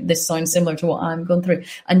this sounds similar to what I'm going through.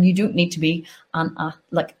 And you don't need to be an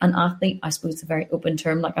athlete. I suppose it's a very open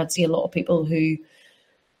term. Like, I'd see a lot of people who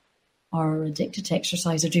are addicted to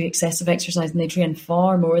exercise or do excessive exercise, and they train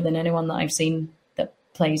far more than anyone that I've seen that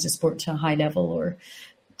plays a sport to a high level or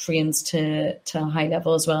trains to a high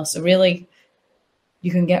level as well. So really,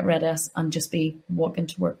 you can get RED-S and just be walking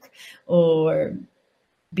to work or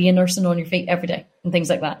be a nursing on your feet every day and things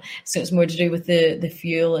like that. So it's more to do with the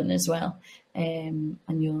fueling as well. And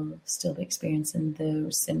you'll still be experiencing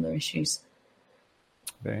those similar issues.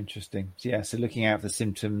 Very interesting. Yeah, so looking out for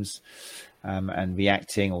symptoms and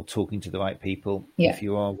reacting or talking to the right people if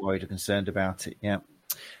you are worried or concerned about it. Yeah.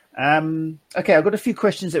 Okay, I've got a few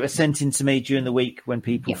questions that were sent in to me during the week when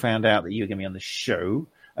people found out that you were going to be on the show.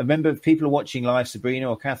 I remember if people are watching live, Sabrina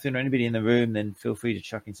or Catherine or anybody in the room, then feel free to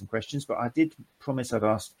chuck in some questions. But I did promise I'd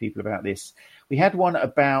ask people about this. We had one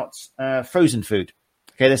about frozen food.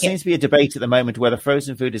 Okay, there seems to be a debate at the moment whether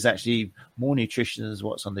frozen food is actually more nutritious than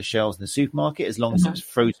what's on the shelves in the supermarket, as long as it was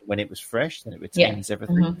frozen when it was fresh, then it retains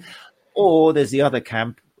everything. Or there's the other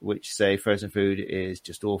camp, which say frozen food is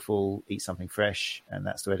just awful, eat something fresh, and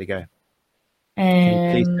that's the way to go.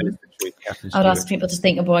 Please tell us the truth, Catherine Stewart. I'd ask people to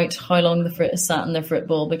think about how long the fruit is sat in their fruit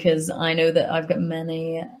bowl, because I know that I've got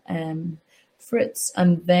many fruits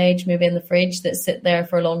and veg maybe in the fridge that sit there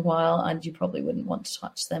for a long while, and you probably wouldn't want to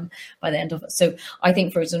touch them by the end of it. So I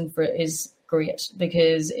think frozen fruit is great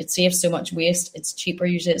because it saves so much waste. It's cheaper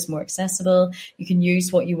usually, it's more accessible. You can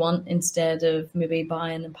use what you want instead of maybe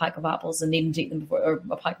buying a pack of apples and needing to eat them before, or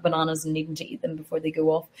a pack of bananas and needing to eat them before they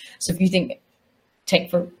go off. So if you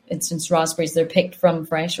take for instance raspberries, they're picked from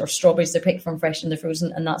fresh, or strawberries, they're picked from fresh and they're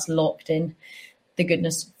frozen, and that's locked in the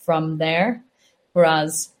goodness from there.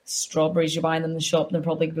 Whereas strawberries, you're buying them in the shop, and they're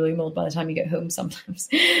probably glue mold by the time you get home. Sometimes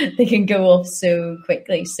they can go off so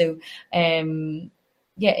quickly. So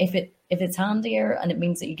if it's handier and it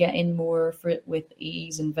means that you get in more fruit with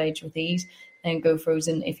ease and veg with ease, then go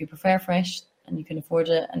frozen. If you prefer fresh, and you can afford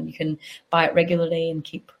it and you can buy it regularly and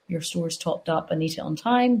keep your stores topped up and eat it on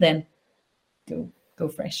time, then go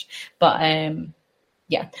fresh. But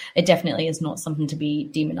yeah, it definitely is not something to be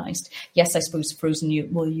demonized. Yes, I suppose frozen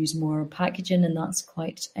will use more packaging, and that's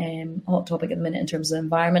quite a hot topic at the minute in terms of the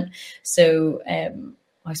environment. So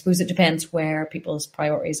I suppose it depends where people's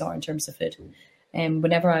priorities are in terms of food.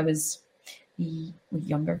 Whenever I was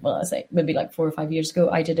younger, well, I say maybe like 4 or 5 years ago,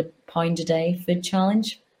 I did a pound a day food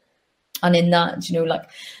challenge. And in that, like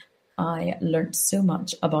I learned so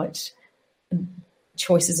much about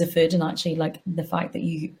choices of food, and actually like the fact that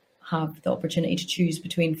you have the opportunity to choose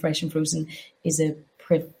between fresh and frozen is a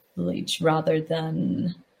privilege rather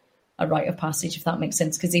than a rite of passage, if that makes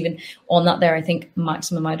sense. Because even on that there, I think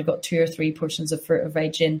maximum I'd have got 2 or 3 portions of fruit or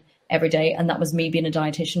veg in every day. And that was me being a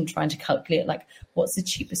dietitian trying to calculate like what's the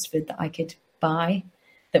cheapest food that I could buy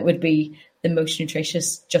that would be the most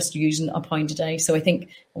nutritious just using a pound a day. So I think at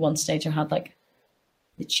one stage I had like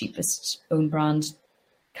the cheapest own brand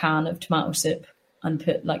can of tomato soup and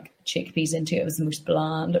put like chickpeas into it. It was the most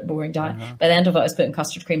bland, boring diet. By the end of it, I was putting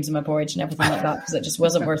custard creams in my porridge and everything like that because it just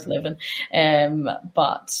wasn't worth living.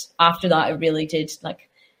 But after that, it really did like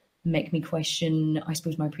make me question, I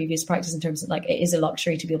suppose, my previous practice in terms of like it is a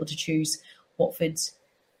luxury to be able to choose what foods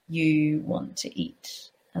you want to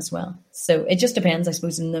eat as well. So it just depends, I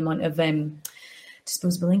suppose, in the amount of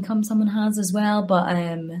disposable income someone has as well. But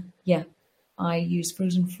yeah, I use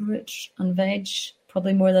frozen fruit and veg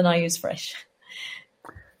probably more than I use fresh.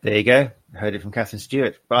 There you go. I heard it from Catherine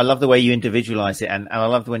Stewart. But I love the way you individualize it. And I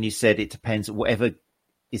love the when you said it depends whatever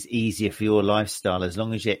is easier for your lifestyle, as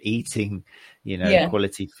long as you're eating,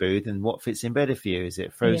 quality food, and what fits in better for you. Is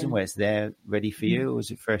it frozen where it's there ready for you, or is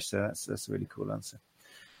it fresh? So that's a really cool answer.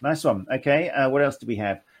 Nice one. Okay. What else do we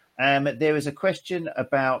have? There was a question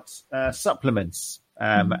about supplements.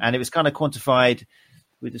 And it was kind of quantified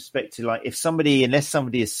with respect to like unless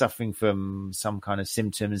somebody is suffering from some kind of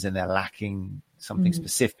symptoms and they're lacking something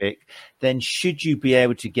specific, then should you be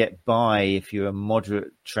able to get by if you're a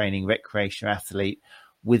moderate training recreational athlete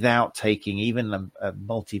without taking even a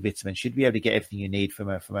multivitamin? Should be able to get everything you need from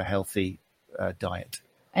a healthy diet?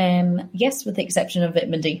 Yes, with the exception of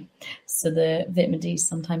vitamin D. So the vitamin D is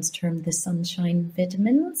sometimes termed the sunshine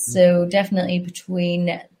vitamins. So definitely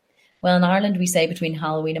in Ireland, we say between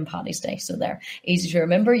Halloween and Paddy's Day. So they're easy to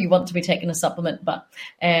remember. You want to be taking a supplement, but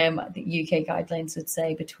the UK guidelines would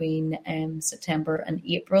say between September and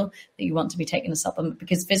April that you want to be taking a supplement,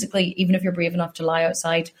 because physically, even if you're brave enough to lie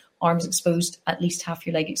outside, arms exposed, at least half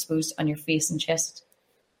your leg exposed and your face and chest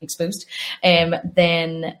exposed,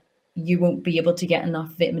 then you won't be able to get enough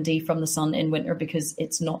vitamin D from the sun in winter because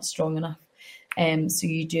it's not strong enough. So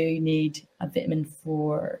you do need a vitamin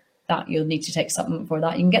for that. You'll need to take a supplement for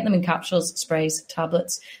that. You can get them in capsules, sprays,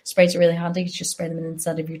 tablets. Sprays are really handy. You just spray them in the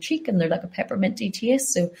inside of your cheek and they're like a pepperminty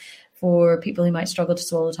taste. So for people who might struggle to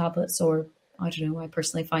swallow tablets, or I don't know, I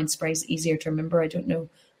personally find sprays easier to remember. I don't know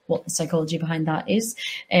what the psychology behind that is.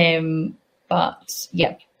 But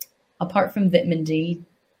yeah, apart from vitamin D,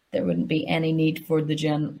 there wouldn't be any need for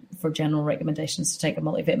general recommendations to take a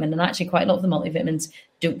multivitamin. And actually quite a lot of the multivitamins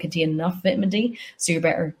don't contain enough vitamin D. So you're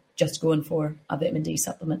better just going for a vitamin D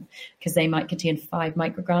supplement, because they might contain 5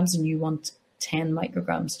 micrograms and you want 10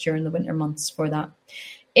 micrograms during the winter months for that.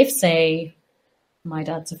 If, say, my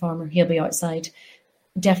dad's a farmer, he'll be outside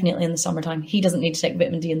definitely in the summertime. He doesn't need to take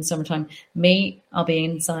vitamin D in the summertime. Me, I'll be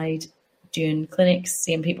inside doing clinics,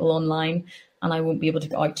 seeing people online, and I won't be able to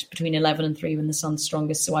go out between 11 and 3 when the sun's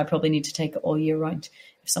strongest. So I probably need to take it all year round.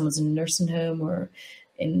 If someone's in a nursing home or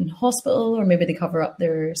in hospital, or maybe they cover up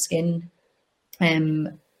their skin,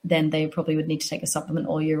 then they probably would need to take a supplement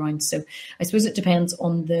all year round. So I suppose it depends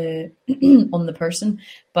on the on the person.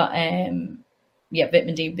 But yeah,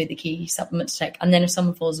 vitamin D would be the key supplement to take. And then if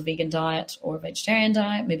someone follows a vegan diet or a vegetarian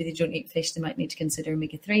diet, maybe they don't eat fish, they might need to consider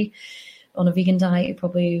omega-3. On a vegan diet, you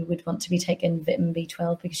probably would want to be taking vitamin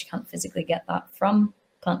B12 because you can't physically get that from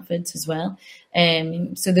plant foods as well.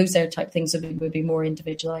 So those are type things that would be more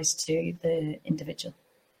individualized to the individual.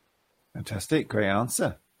 Fantastic. Great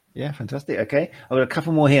answer. Yeah, fantastic. Okay. I've got a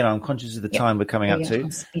couple more here. I'm conscious of the time we're coming up to.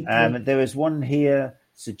 There is one here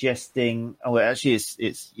suggesting, actually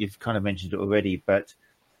it's you've kind of mentioned it already, but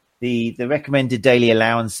the recommended daily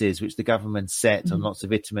allowances which the government set on lots of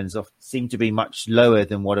vitamins seem to be much lower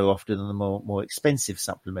than what are often on the more expensive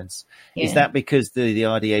supplements. Yeah. Is that because the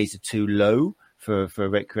RDAs are too low for a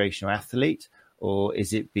recreational athlete, or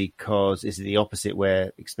is it the opposite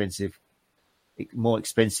where more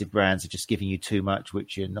expensive brands are just giving you too much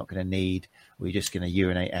which you're not going to need, or you're just going to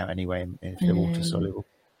urinate out anyway if they're water soluble?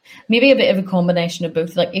 Maybe a bit of a combination of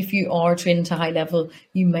both. Like if you are training to high level,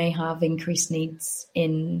 you may have increased needs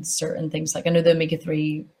in certain things. Like I know the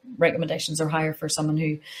omega-3 recommendations are higher for someone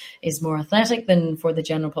who is more athletic than for the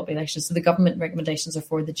general population. So the government recommendations are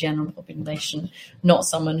for the general population, not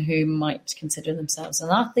someone who might consider themselves an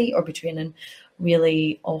athlete or be training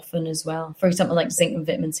really often as well. For example, like zinc and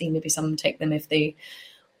vitamin C, maybe someone take them if they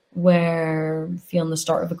were feeling the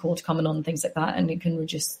start of a cold coming on, things like that, and it can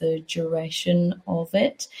reduce the duration of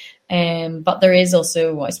it. But there is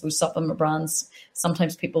also, I suppose, supplement brands.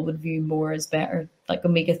 Sometimes people would view more as better. Like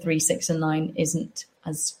omega-3, 6 and 9 isn't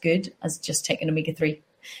as good as just taking omega-3.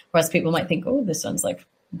 Whereas people might think, oh, this sounds like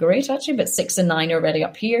great actually, but 6 and 9 are already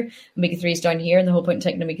up here. Omega-3 is down here, and the whole point of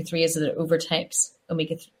taking omega-3 is that it overtakes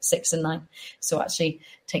omega-6 and 9. So actually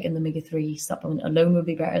taking the omega-3 supplement alone would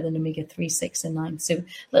be better than omega-3, 6 and 9. So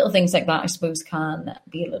little things like that, I suppose, can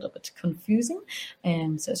be a little bit confusing.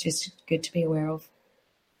 So it's just good to be aware of.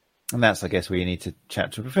 And that's, I guess, where you need to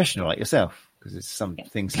chat to a professional like yourself, because there's some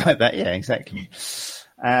things like that. Yeah, exactly.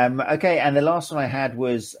 Okay, and the last one I had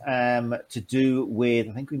was to do with,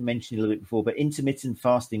 I think we mentioned it a little bit before, but intermittent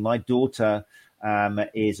fasting. My daughter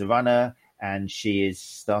is a runner, and she has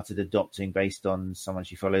started adopting, based on someone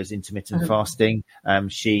she follows, intermittent fasting.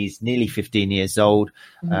 She's nearly 15 years old.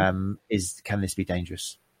 Can this be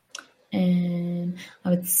dangerous? I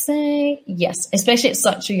would say yes, especially at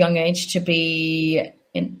such a young age, to be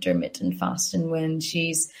intermittent fasting when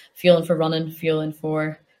she's fueling for running, fueling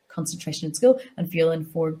for concentration in school, and fueling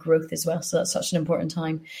for growth as well. So that's such an important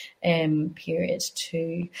time period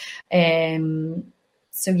too.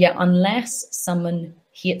 So yeah, unless someone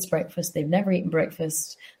hates breakfast, they've never eaten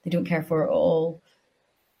breakfast, they don't care for it all,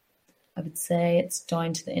 I would say it's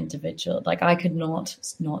down to the individual. Like I could not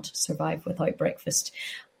survive without breakfast.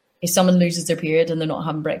 If someone loses their period and they're not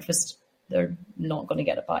having breakfast, they're not going to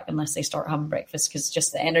get it back unless they start having breakfast, because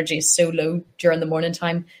just the energy is so low during the morning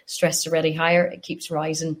time. Stress is already higher. It keeps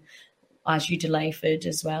rising as you delay food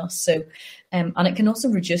as well. So, and it can also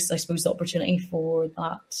reduce, I suppose, the opportunity for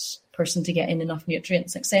that person to get in enough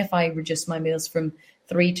nutrients. Like say if I reduce my meals from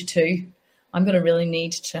 3 to 2, I'm going to really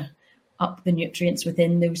need to up the nutrients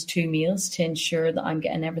within those 2 meals to ensure that I'm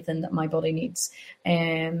getting everything that my body needs.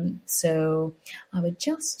 So I would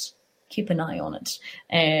just keep an eye on it,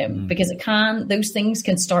 because those things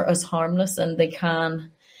can start as harmless and they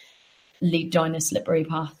can lead down a slippery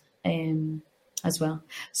path as well.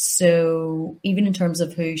 So even in terms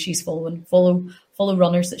of who she's following, follow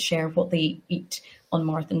runners that share what they eat on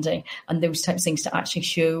marathon day and those types of things to actually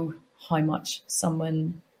show how much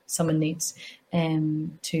someone needs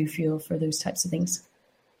to fuel for those types of things.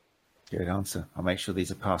 Good answer. I'll make sure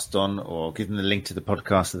these are passed on, or give them the link to the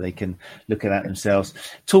podcast so they can look at that themselves.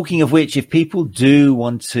 Talking of which, if people do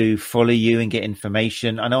want to follow you and get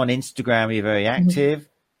information, I know on Instagram you're very active.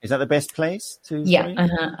 Is that the best place to? Yeah,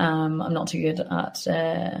 I'm not too good at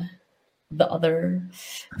the other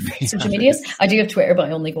social medias. I do have Twitter, but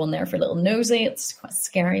I only go on there for a little nosy. It's quite a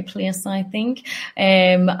scary place, I think.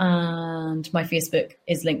 And my Facebook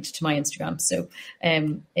is linked to my Instagram. So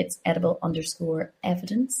it's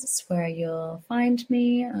edible_evidence. It's where you'll find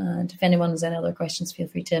me. And if anyone has any other questions, feel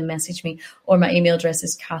free to message me. Or my email address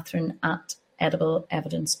is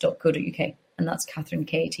catherine@edibleevidence.co.uk. And that's Catherine,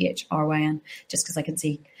 Kathryn, just because I can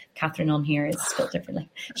see Catherine on here is spelled differently.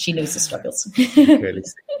 She knows the struggles.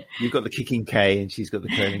 You've got the kicking K and she's got the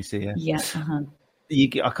curling C. Yeah.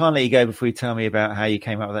 I can't let you go before you tell me about how you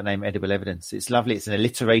came up with that name, Edible Evidence. It's lovely. It's an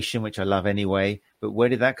alliteration, which I love anyway. But where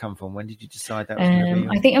did that come from? When did you decide that was going to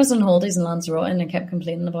be? I think I was on holidays in Lanzarote and I kept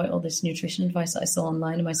complaining about all this nutrition advice that I saw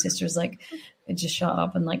online. And my sister was like, just shut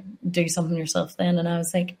up and like do something yourself then. And I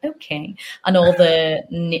was like, okay. And all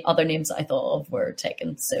the other names that I thought of were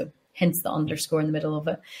taken. So hence the underscore in the middle of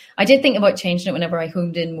it. I did think about changing it whenever I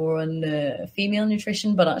honed in more on the female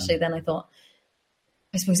nutrition, but actually then I thought,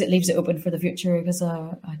 I suppose it leaves it open for the future, because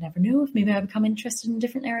I never know if maybe I become interested in a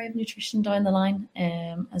different area of nutrition down the line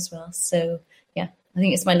as well. So yeah, I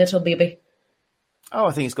think it's my little baby. Oh,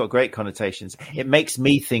 I think it's got great connotations. It makes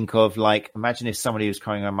me think of, like, imagine if somebody was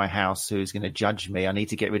coming around my house who's going to judge me. I need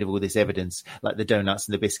to get rid of all this evidence, like the donuts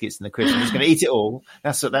and the biscuits and the crisps. I'm just going to eat it all.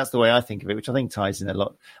 That's the way I think of it, which I think ties in a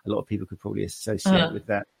lot. A lot of people could probably associate with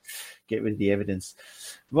that. Get rid of the evidence.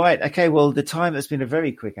 Right. Okay. Well, the time has been a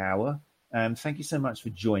very quick hour. Thank you so much for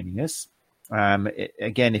joining us.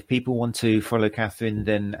 Again, if people want to follow Catherine,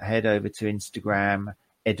 then head over to Instagram,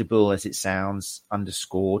 edible as it sounds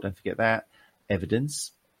 _ don't forget that,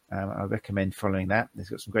 evidence. I recommend following that. There's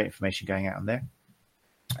got some great information going out on there.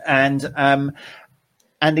 And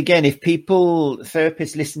And again, if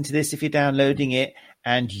therapists listen to this, if you're downloading it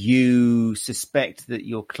and you suspect that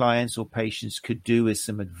your clients or patients could do with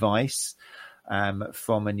some advice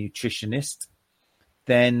from a nutritionist,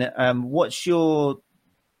 then what's your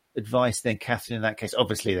advice then, Catherine, in that case?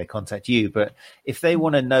 Obviously they contact you, but if they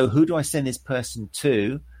want to know, who do I send this person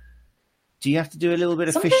to? Do you have to do a little bit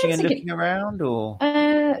of fishing and looking around, or?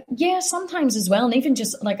 Yeah, sometimes as well. And even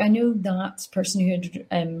just like, I know that person who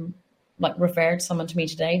had referred someone to me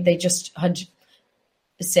today, they just had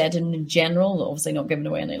said in general, obviously not giving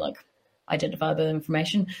away any like identifiable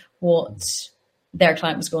information, what their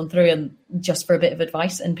client was going through, and just for a bit of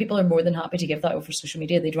advice. And people are more than happy to give that over social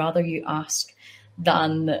media. They'd rather you ask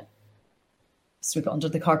than sweep it under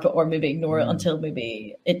the carpet or maybe ignore it until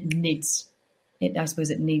maybe it needs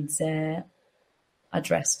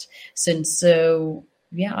addressed soon. So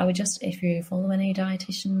yeah, I would just, if you follow any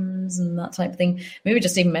dietitians and that type of thing, maybe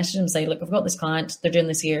just even message them and say, look, I've got this client, they're doing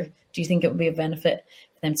this here. Do you think it would be a benefit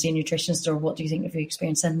for them to see a nutritionist, or what do you think if you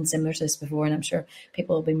experienced something similar to this before? And I'm sure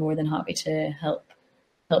people will be more than happy to help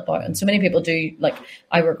out. And so many people do, like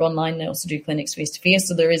I work online and I also do clinics face-to-face,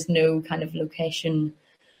 so there is no kind of location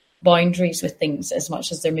boundaries with things as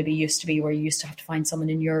much as there maybe used to be, where you used to have to find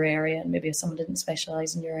someone in your area, and maybe if someone didn't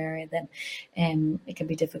specialize in your area, then it can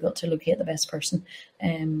be difficult to locate the best person.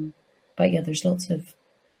 But yeah, there's lots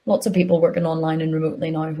of people working online and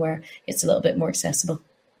remotely now where it's a little bit more accessible.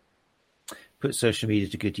 Put social media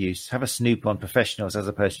to good use. Have a snoop on professionals as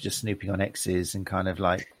opposed to just snooping on exes and kind of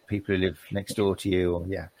like people who live next door to you. Or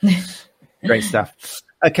great stuff.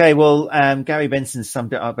 Okay, well, Gary Benson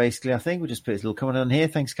summed it up basically, I think. We'll just put his little comment on here.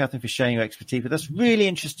 Thanks, Catherine, for sharing your expertise with us. Really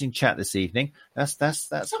interesting chat this evening. That's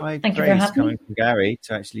high praise coming from Gary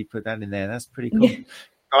to actually put that in there. That's pretty cool. Yeah.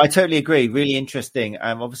 I totally agree. Really interesting.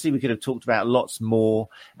 Obviously, we could have talked about lots more.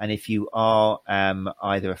 And if you are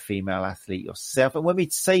either a female athlete yourself, and when we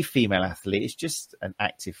say female athlete, it's just an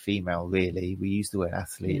active female, really. We use the word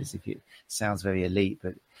athlete as if it sounds very elite.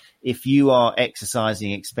 But if you are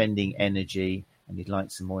exercising, expending energy, and you'd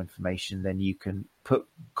like some more information, then you can put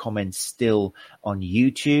comments still on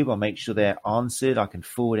YouTube. I'll make sure they're answered. I can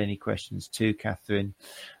forward any questions to Catherine,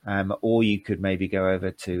 or you could maybe go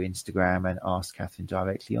over to Instagram and ask Catherine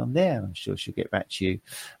directly on there. I'm sure she'll get back to you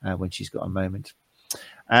when she's got a moment.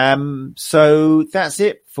 So that's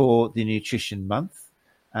it for the Nutrition Month.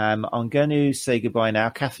 I'm going to say goodbye now.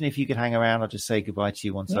 Catherine, if you could hang around, I'll just say goodbye to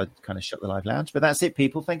you once I kind of shut the live lounge. But that's it,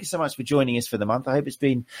 people. Thank you so much for joining us for the month. I hope it's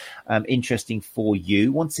been interesting for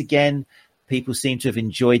you. Once again, people seem to have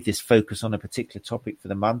enjoyed this focus on a particular topic for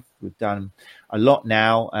the month. We've done a lot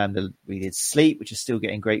now. We did sleep, which is still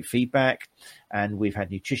getting great feedback. And we've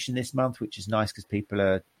had nutrition this month, which is nice because people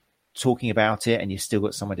are talking about it and you've still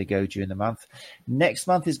got somewhere to go during the month. Next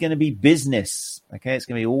month is going to be business. Okay. It's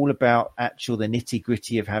going to be all about the nitty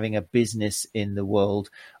gritty of having a business in the world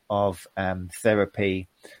of therapy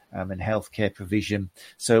and healthcare provision.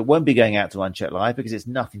 So it won't be going out to One Chat Live because it's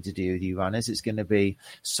nothing to do with you runners. It's going to be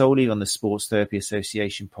solely on the Sports Therapy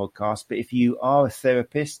Association podcast. But if you are a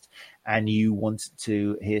therapist and you want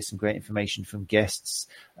to hear some great information from guests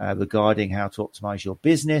regarding how to optimize your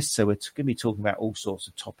business, so we're going to be talking about all sorts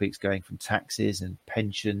of topics going from taxes and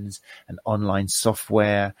pensions and online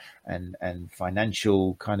software and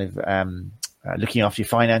financial kind of looking after your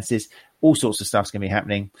finances. All sorts of stuff's going to be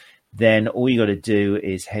happening. Then all you got to do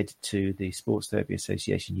is head to the Sports Therapy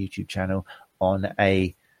Association YouTube channel on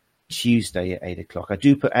a Tuesday at 8:00. I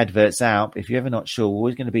do put adverts out. If you're ever not sure, we're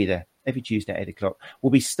always going to be there every Tuesday at 8:00.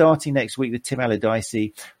 We'll be starting next week with Tim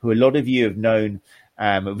Allardyce, who a lot of you have known.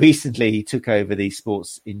 Recently, he took over the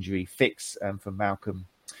Sports Injury Fix from Malcolm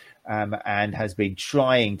and has been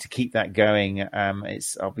trying to keep that going.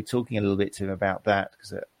 I'll be talking a little bit to him about that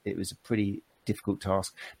because it was a pretty difficult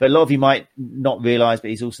task. But a lot of you might not realize,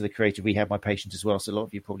 but he's also the creator of Rehab My Patient as well. So a lot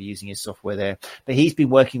of you are probably using his software there. But he's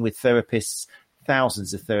been working with therapists,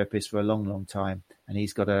 thousands of therapists for a long, long time. And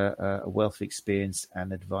he's got a wealth of experience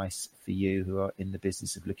and advice for you who are in the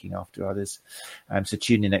business of looking after others. So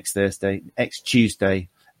tune in next Tuesday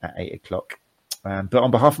at 8:00. But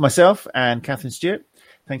on behalf of myself and Catherine Stewart,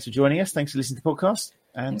 thanks for joining us. Thanks for listening to the podcast.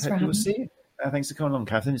 And hope we'll see you. Thanks for coming along,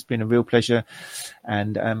 Catherine. It's been a real pleasure.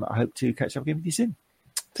 And I hope to catch up again with you soon.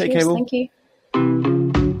 Take care, all. Thank you.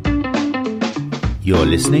 You're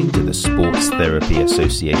listening to the Sports Therapy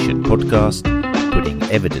Association podcast, putting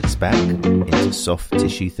evidence back into soft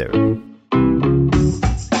tissue therapy.